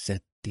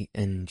 said the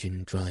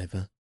engine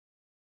driver.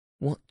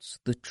 "What's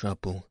the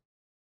trouble?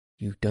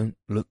 You don't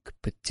look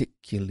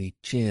particularly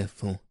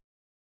cheerful."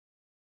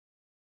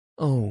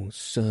 "Oh,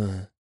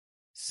 sir,"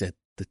 said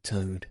the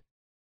toad,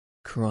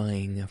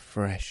 crying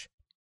afresh,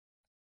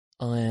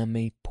 "I am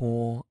a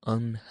poor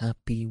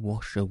unhappy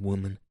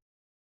washerwoman.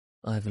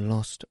 I've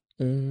lost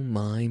all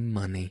my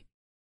money,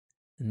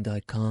 and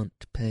I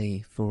can't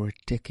pay for a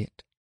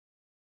ticket,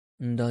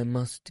 and I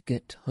must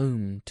get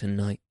home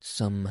tonight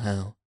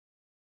somehow,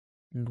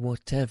 and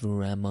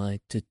whatever am I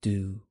to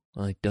do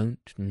I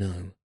don't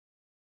know.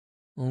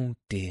 Oh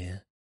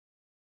dear,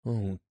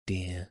 oh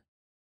dear."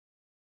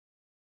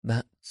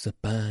 "That's a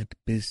bad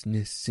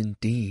business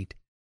indeed,"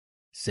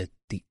 said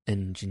the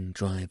engine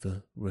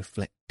driver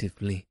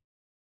reflectively.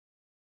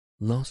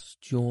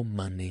 "Lost your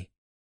money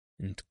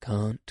and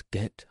can't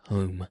get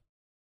home,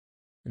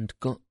 and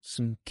got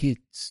some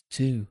kids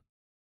too,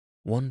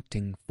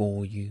 wanting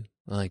for you,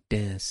 I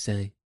dare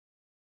say."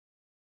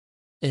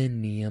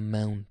 "Any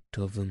amount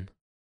of 'em,"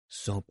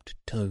 sobbed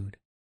Toad,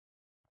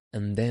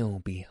 "and they'll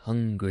be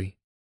hungry,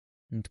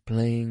 and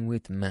playing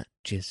with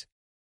matches,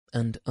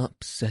 and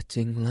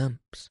upsetting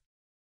lamps,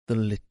 the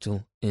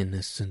little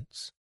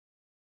innocents,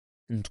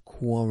 and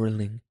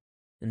quarrelling,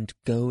 and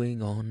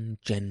going on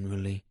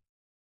generally.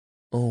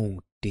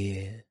 Oh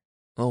dear,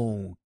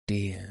 oh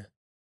dear."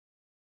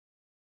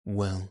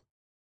 "Well,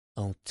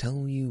 I'll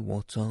tell you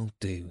what I'll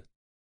do,"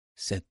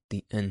 said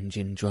the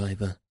engine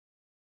driver.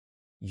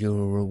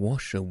 "You're a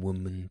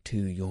washerwoman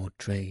to your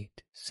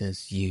trade,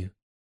 says you.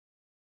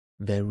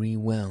 Very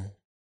well,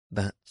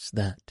 that's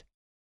that.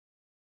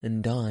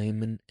 And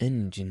I'm an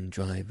engine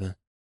driver,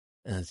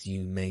 as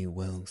you may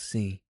well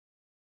see.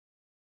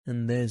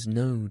 And there's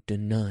no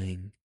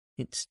denying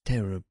it's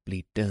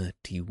terribly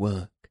dirty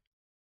work.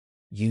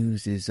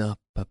 Uses up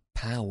a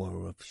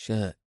power of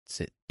shirts,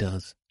 it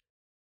does,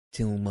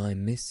 till my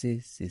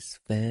missus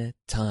is fair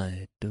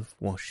tired of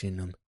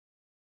washing 'em.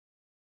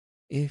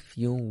 If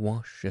you'll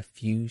wash a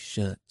few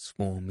shirts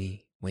for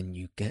me when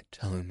you get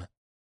home,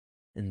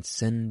 and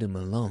send 'em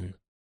along,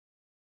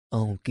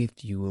 I'll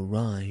give you a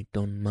ride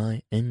on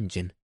my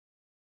engine.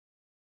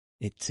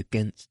 It's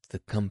against the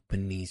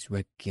company's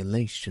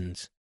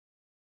regulations,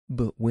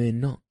 but we're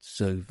not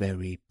so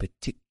very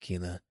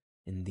particular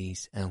in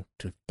these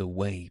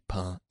out-of-the-way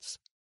parts."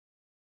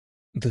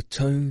 The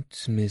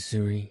toad's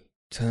misery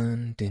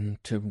turned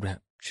into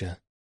rapture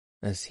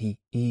as he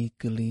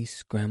eagerly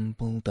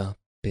scrambled up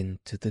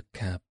into the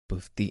cab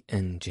of the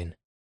engine.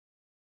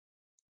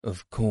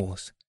 Of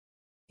course,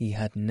 he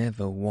had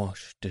never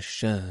washed a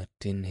shirt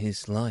in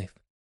his life,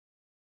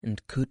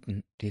 and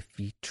couldn't if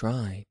he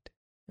tried,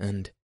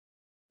 and,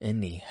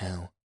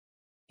 anyhow,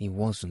 he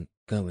wasn't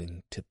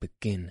going to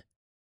begin.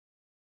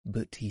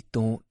 But he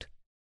thought,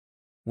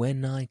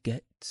 when I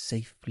get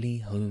safely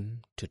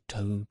home to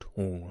Toad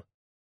Hall,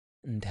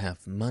 and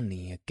have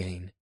money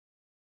again,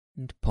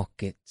 and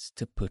pockets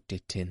to put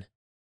it in,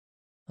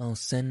 I'll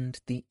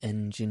send the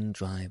engine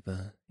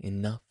driver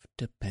enough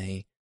to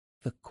pay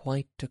for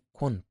quite a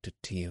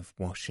quantity of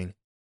washing,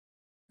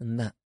 and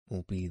that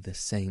will be the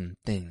same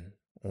thing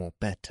or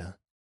better.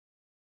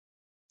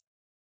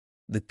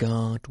 The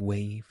guard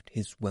waved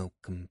his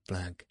welcome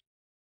flag.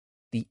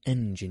 The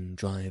engine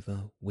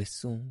driver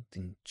whistled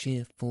in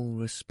cheerful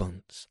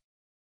response,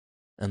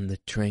 and the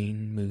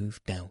train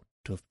moved out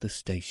of the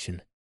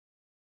station.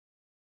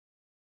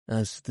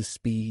 As the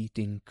speed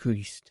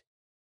increased,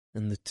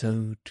 and the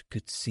toad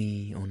could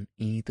see on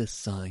either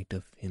side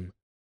of him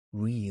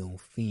real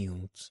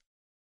fields,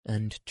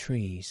 and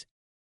trees,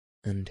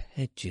 and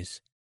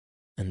hedges,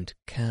 and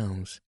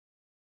cows,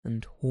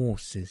 and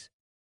horses,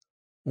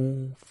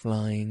 all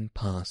flying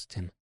past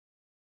him,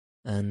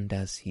 and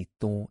as he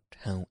thought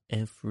how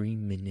every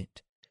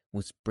minute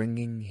was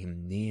bringing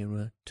him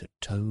nearer to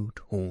Toad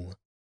Hall,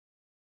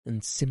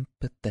 and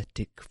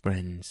sympathetic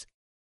friends,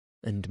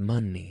 and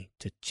money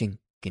to chink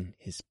in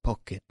his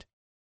pocket,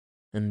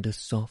 and a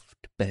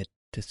soft bed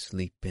to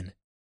sleep in,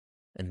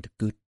 and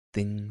good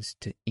things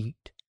to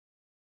eat,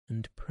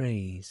 and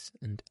praise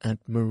and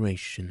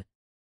admiration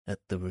at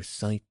the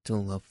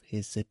recital of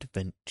his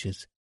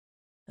adventures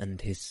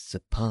and his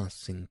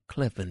surpassing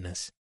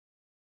cleverness,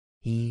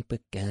 he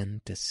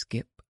began to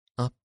skip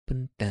up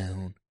and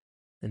down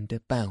and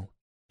about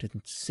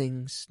and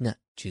sing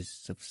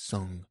snatches of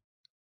song,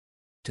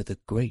 to the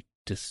great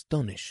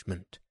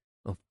astonishment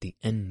of the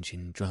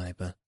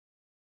engine-driver,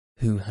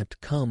 who had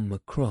come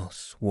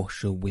across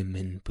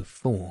washerwomen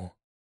before,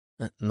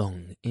 at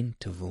long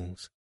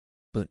intervals,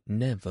 but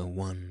never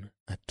one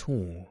at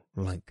all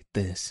like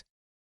this.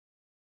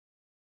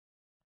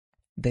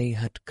 They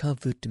had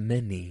covered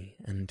many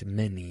and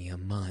many a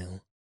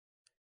mile,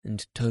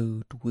 and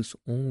Toad was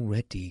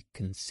already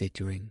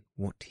considering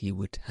what he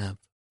would have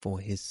for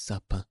his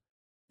supper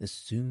as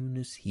soon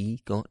as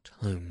he got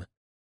home,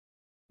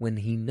 when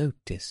he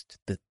noticed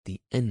that the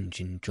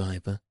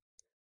engine-driver,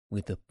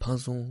 with a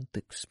puzzled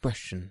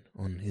expression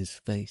on his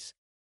face,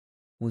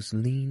 was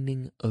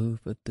leaning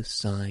over the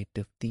side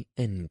of the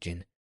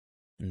engine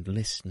and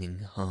listening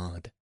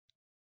hard.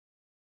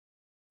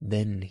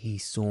 Then he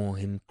saw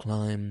him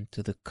climb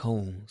to the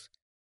coals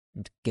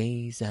and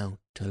gaze out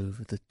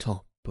over the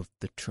top of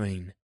the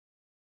train.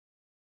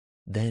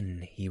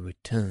 Then he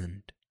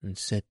returned and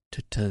said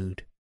to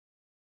Toad,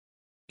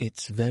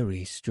 "It's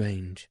very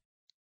strange.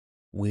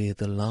 We're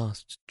the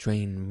last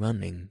train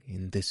running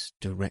in this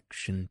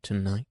direction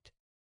tonight,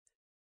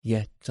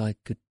 yet I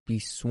could be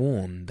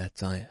sworn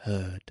that I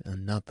heard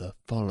another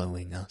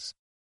following us."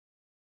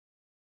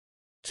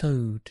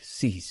 Toad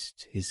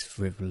ceased his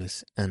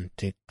frivolous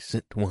antics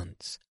at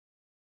once.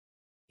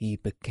 He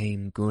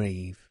became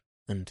grave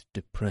and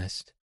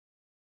depressed,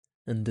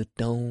 and a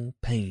dull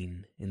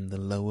pain in the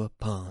lower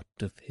part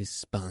of his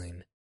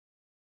spine,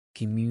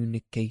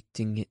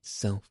 communicating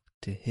itself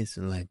to his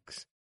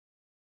legs,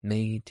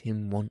 made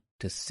him want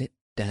to sit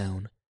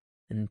down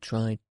and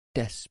try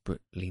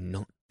desperately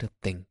not to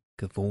think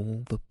of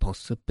all the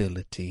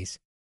possibilities.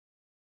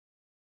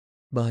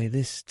 By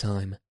this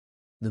time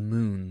the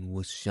moon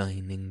was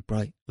shining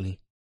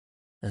brightly,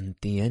 and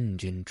the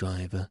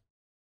engine-driver,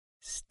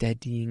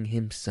 steadying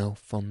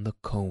himself on the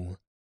coal,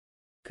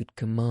 could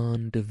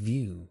command a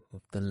view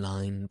of the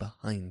line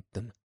behind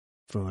them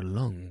for a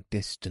long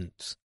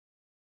distance.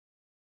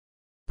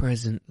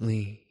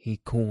 Presently he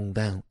called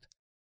out,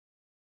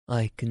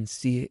 "I can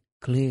see it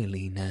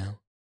clearly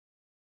now.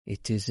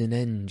 It is an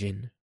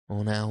engine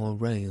on our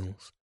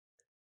rails,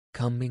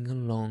 coming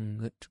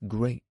along at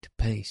great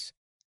pace.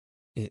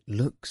 It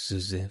looks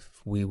as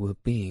if we were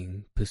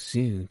being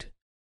pursued."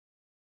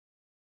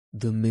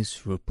 The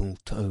miserable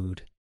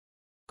Toad,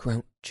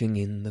 crouching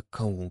in the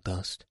coal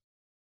dust,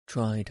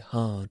 tried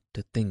hard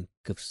to think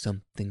of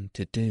something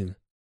to do,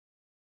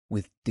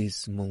 with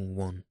dismal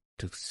want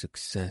of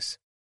success.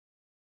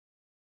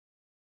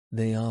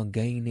 "They are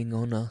gaining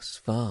on us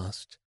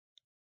fast,"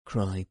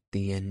 cried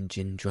the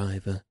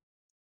engine-driver,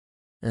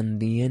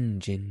 "and the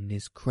engine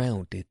is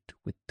crowded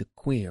with the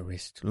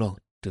queerest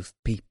lot of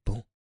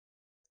people.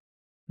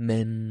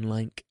 Men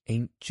like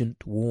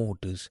ancient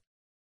warders,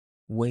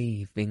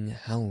 waving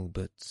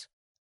halberds,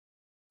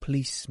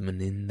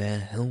 policemen in their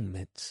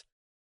helmets,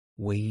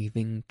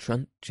 waving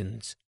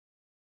truncheons,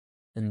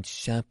 and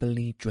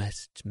shabbily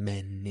dressed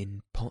men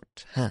in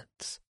pot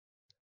hats,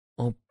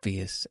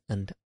 obvious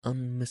and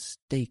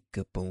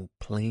unmistakable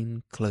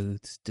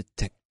plain-clothes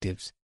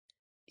detectives,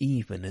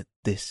 even at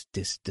this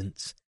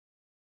distance,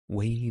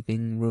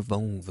 waving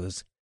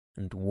revolvers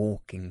and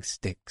walking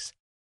sticks,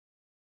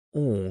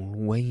 all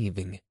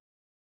waving,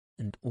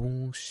 and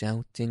all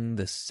shouting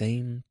the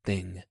same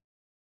thing: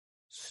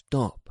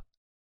 'Stop!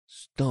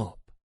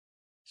 Stop!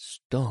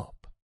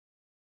 Stop!'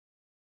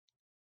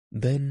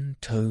 Then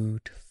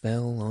Toad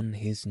fell on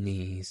his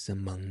knees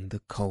among the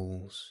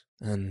coals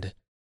and,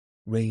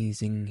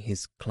 raising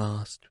his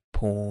clasped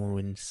paw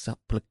in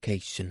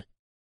supplication,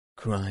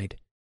 cried,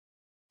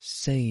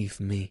 'Save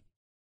me!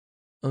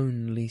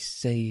 Only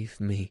save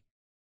me,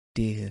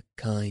 dear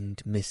kind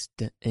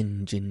Mr.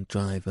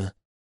 Engine-driver.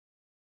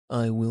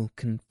 I will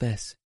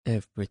confess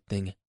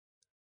everything.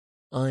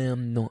 I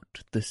am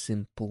not the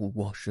simple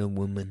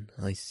washerwoman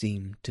I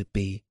seem to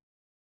be.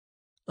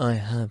 I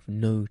have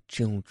no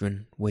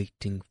children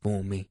waiting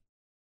for me,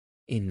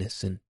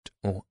 innocent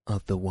or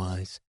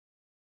otherwise.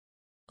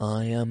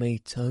 I am a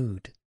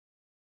Toad,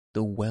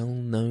 the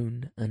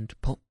well-known and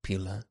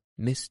popular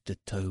Mr.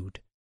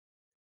 Toad,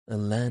 a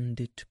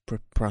landed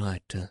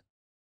proprietor.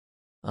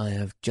 I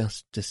have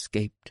just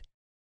escaped,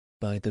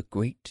 by the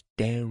great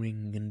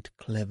daring and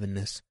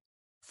cleverness,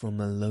 from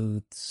a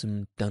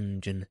loathsome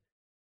dungeon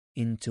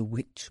into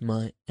which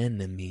my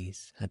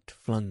enemies had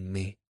flung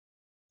me.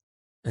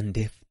 And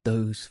if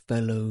those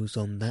fellows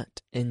on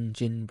that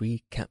engine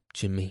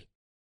recapture me,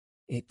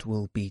 it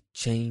will be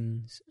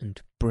chains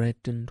and bread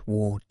and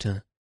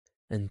water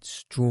and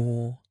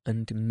straw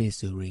and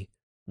misery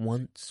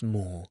once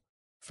more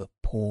for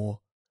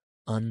poor,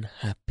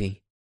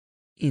 unhappy,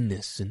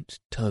 innocent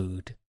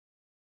Toad.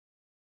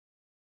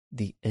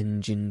 The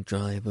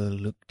engine-driver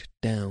looked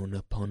down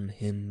upon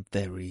him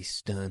very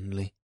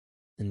sternly,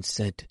 and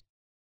said,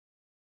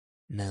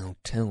 "Now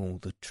tell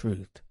the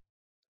truth.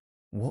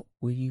 What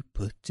were you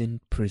put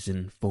in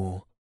prison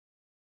for?"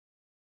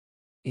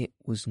 "It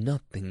was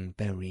nothing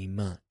very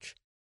much,"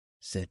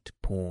 said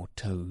poor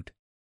Toad,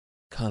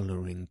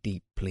 colouring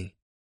deeply.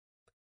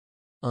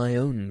 "I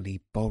only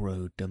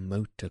borrowed a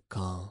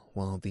motor-car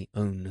while the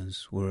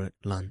owners were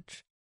at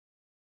lunch.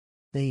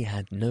 They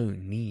had no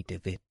need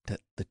of it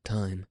at the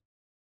time.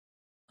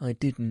 I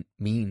didn't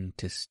mean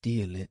to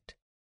steal it,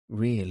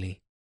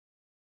 really,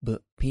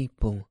 but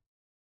people,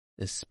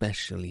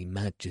 especially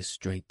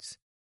magistrates,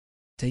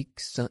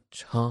 take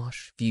such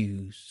harsh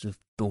views of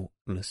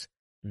thoughtless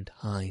and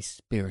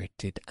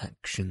high-spirited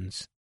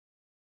actions."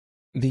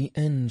 The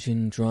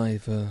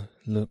engine-driver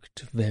looked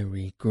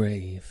very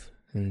grave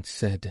and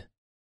said,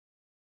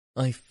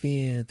 "I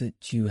fear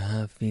that you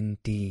have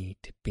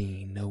indeed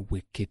been a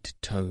wicked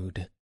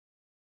Toad,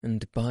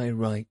 and by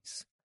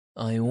rights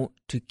I ought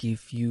to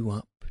give you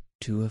up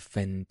to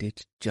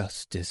offended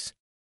justice.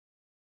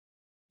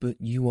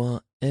 But you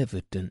are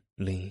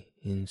evidently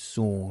in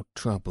sore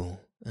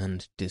trouble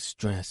and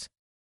distress,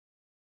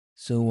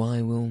 so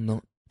I will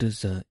not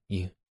desert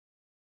you.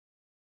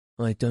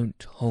 I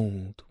don't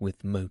hold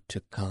with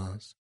motor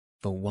cars,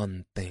 for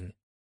one thing,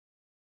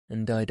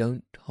 and I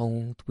don't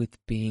hold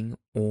with being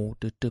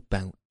ordered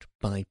about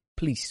by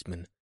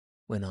policemen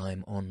when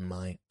I'm on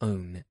my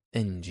own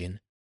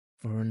engine,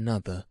 for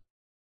another.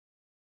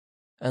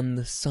 And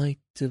the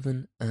sight of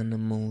an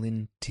animal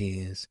in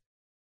tears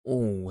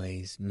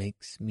always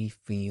makes me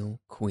feel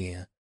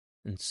queer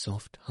and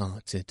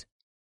soft-hearted.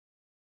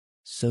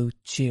 So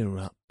cheer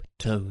up,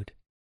 Toad.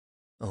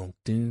 I'll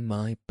do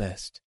my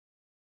best,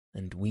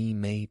 and we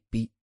may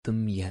beat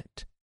them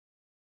yet."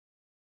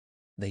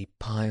 They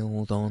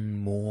piled on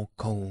more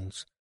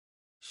coals,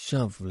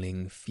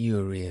 shovelling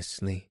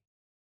furiously.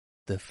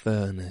 The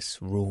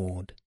furnace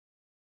roared,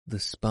 the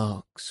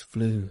sparks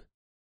flew,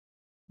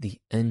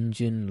 the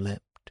engine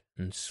leapt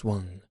and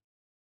swung,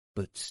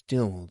 but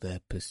still their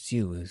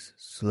pursuers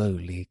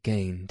slowly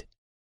gained.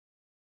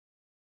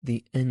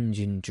 The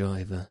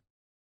engine-driver,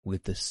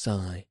 with a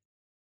sigh,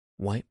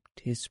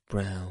 wiped his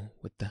brow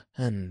with the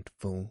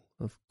handful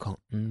of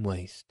cotton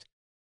waste,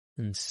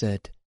 and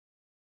said,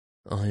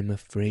 "I'm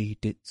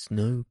afraid it's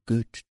no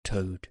good,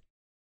 Toad.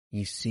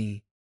 You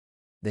see,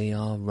 they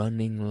are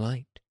running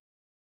light,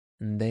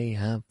 and they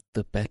have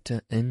the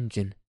better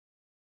engine.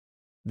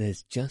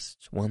 There's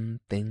just one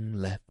thing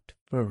left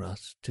for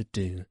us to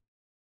do,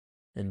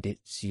 and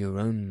it's your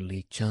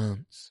only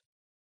chance,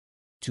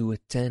 to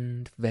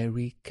attend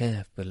very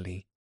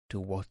carefully to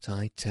what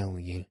I tell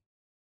you.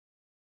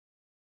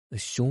 A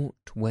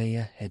short way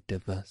ahead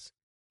of us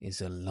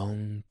is a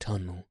long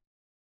tunnel,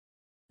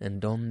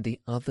 and on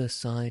the other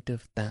side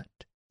of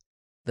that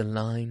the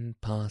line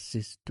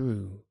passes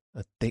through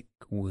a thick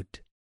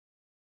wood.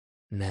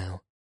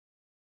 Now,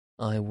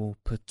 I will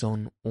put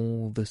on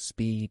all the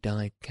speed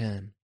I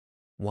can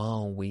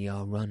while we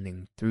are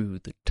running through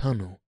the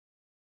tunnel,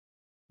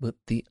 but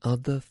the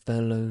other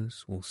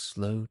fellows will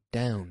slow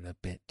down a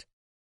bit,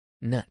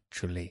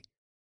 naturally,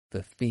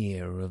 for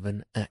fear of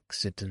an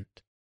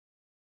accident.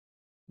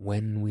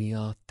 When we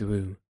are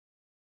through,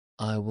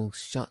 I will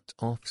shut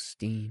off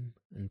steam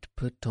and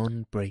put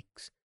on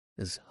brakes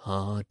as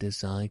hard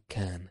as I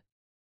can,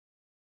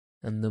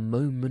 and the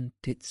moment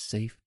it's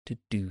safe to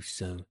do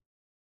so,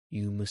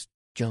 you must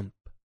jump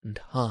and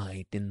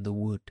hide in the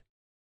wood,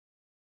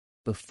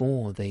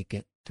 before they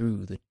get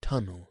through the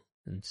tunnel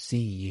and see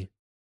you.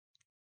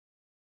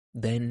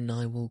 Then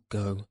I will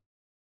go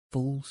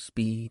full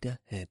speed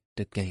ahead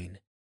again,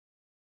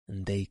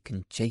 and they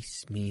can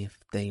chase me if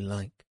they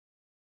like,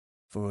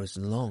 for as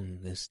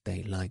long as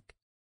they like,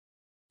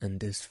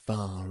 and as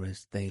far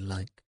as they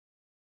like.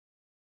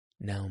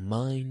 Now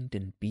mind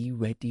and be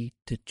ready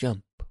to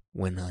jump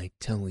when I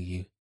tell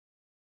you."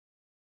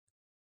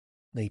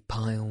 They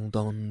piled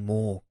on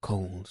more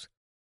coals,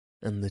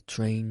 and the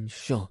train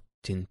shot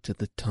into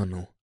the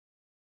tunnel.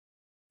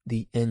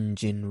 The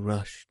engine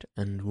rushed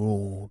and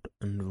roared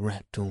and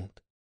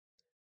rattled,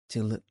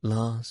 till at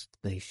last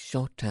they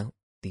shot out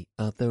the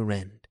other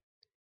end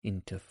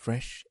into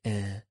fresh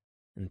air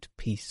and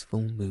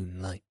peaceful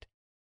moonlight,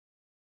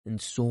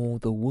 and saw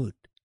the wood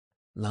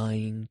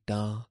lying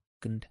dark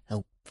and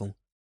helpful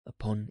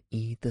upon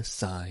either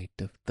side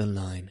of the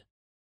line.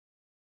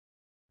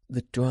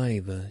 The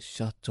driver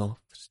shut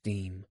off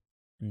steam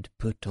and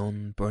put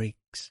on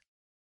brakes.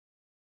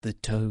 The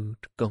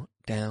Toad got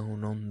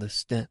down on the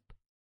step,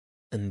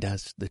 and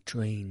as the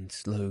train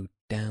slowed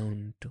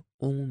down to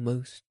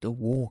almost a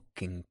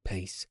walking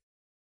pace,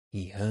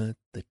 he heard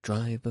the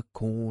driver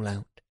call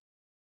out,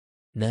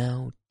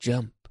 "Now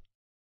jump!"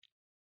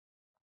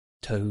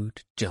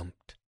 Toad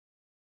jumped,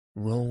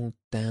 rolled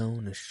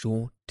down a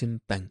short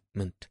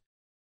embankment,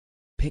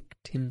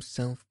 picked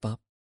himself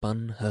up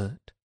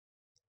unhurt,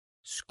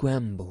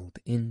 scrambled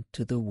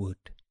into the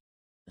wood,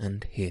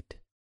 and hid.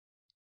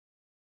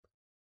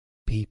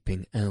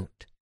 Peeping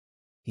out,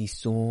 he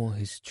saw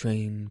his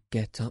train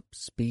get up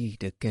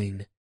speed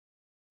again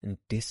and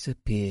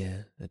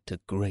disappear at a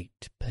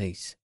great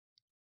pace.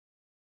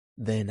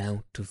 Then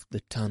out of the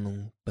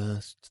tunnel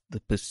burst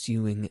the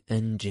pursuing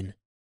engine,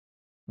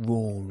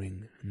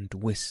 roaring and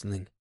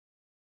whistling,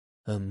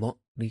 her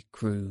motley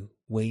crew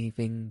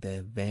waving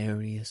their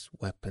various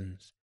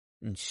weapons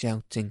and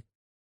shouting,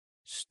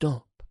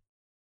 "Stop!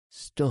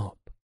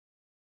 Stop!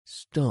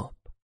 Stop!"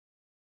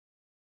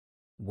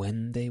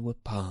 When they were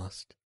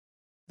past,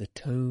 the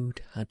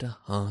Toad had a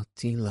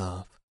hearty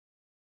laugh,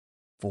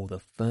 for the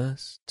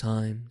first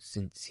time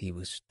since he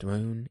was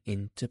thrown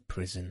into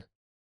prison.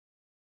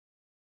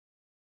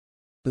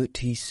 But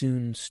he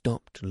soon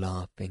stopped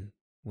laughing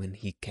when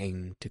he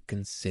came to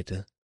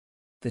consider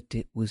that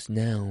it was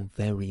now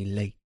very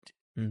late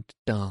and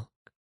dark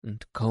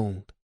and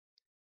cold,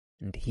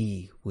 and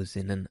he was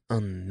in an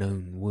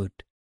unknown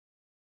wood,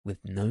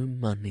 with no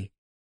money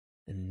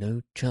and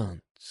no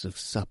chance of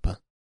supper,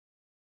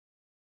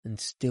 and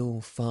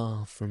still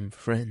far from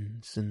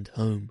friends and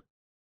home,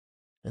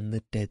 and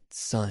the dead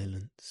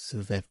silence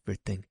of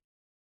everything,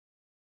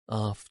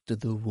 after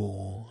the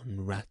roar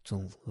and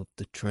rattle of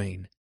the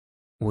train,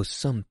 was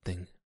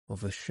something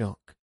of a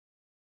shock.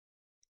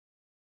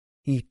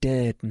 He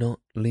dared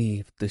not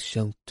leave the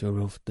shelter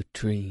of the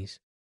trees,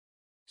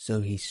 so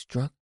he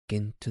struck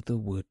into the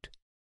wood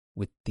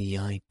with the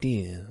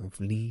idea of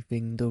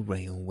leaving the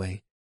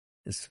railway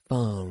as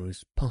far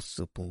as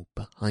possible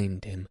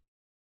behind him.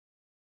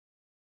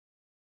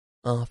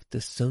 After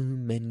so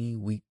many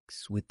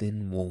weeks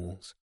within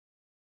walls,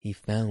 he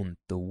found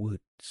the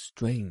wood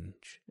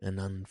strange and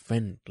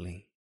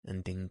unfriendly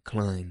and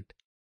inclined,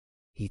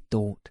 he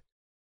thought,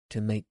 to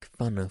make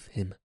fun of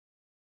him.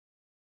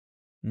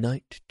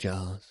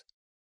 Nightjars,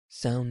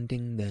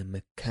 sounding their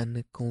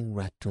mechanical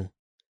rattle,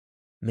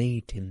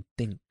 made him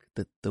think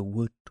that the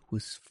wood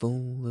was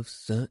full of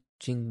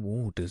searching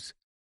warders,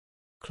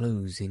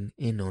 closing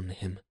in on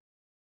him.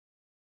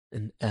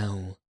 An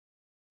owl,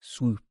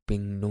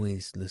 swooping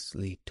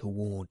noiselessly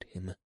toward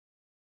him,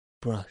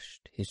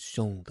 brushed his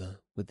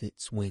shoulder with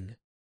its wing,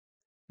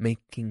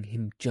 making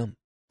him jump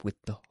with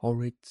the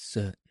horrid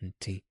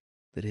certainty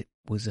that it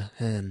was a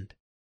hand,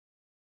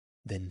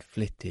 then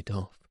flitted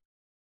off,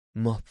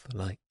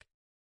 moth-like,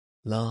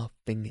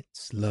 laughing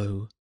its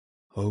low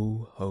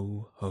ho,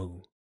 ho,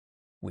 ho,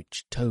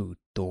 which Toad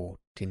thought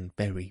in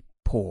very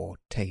poor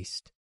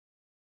taste.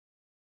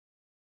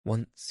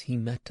 Once he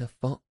met a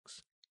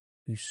fox,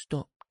 who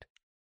stopped,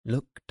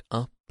 looked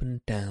up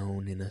and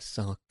down in a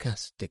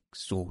sarcastic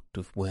sort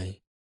of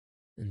way,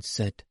 and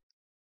said,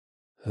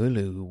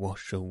 "Hullo,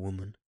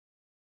 washerwoman,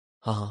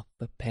 half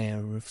a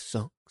pair of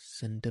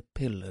socks and a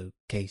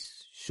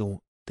pillow-case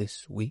short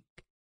this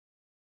week?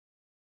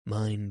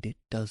 Mind it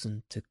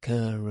doesn't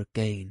occur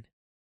again,"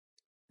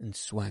 and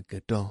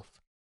swaggered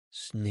off,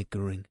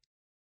 sniggering.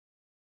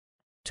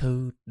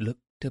 Toad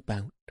looked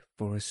about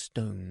for a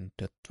stone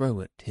to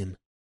throw at him,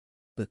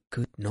 but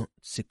could not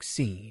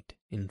succeed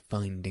in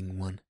finding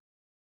one,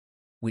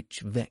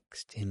 which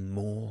vexed him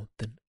more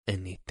than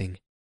anything.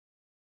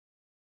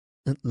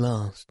 At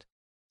last,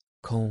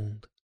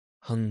 cold,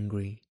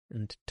 hungry,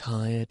 and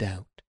tired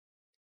out,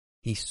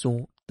 he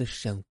sought the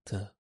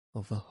shelter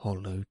of a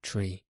hollow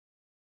tree,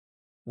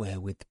 where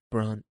with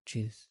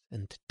branches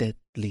and dead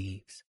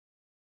leaves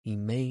he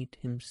made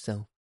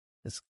himself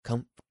as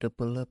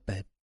comfortable a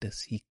bed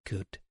as he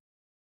could,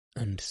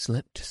 and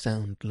slept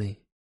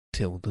soundly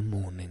till the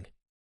morning.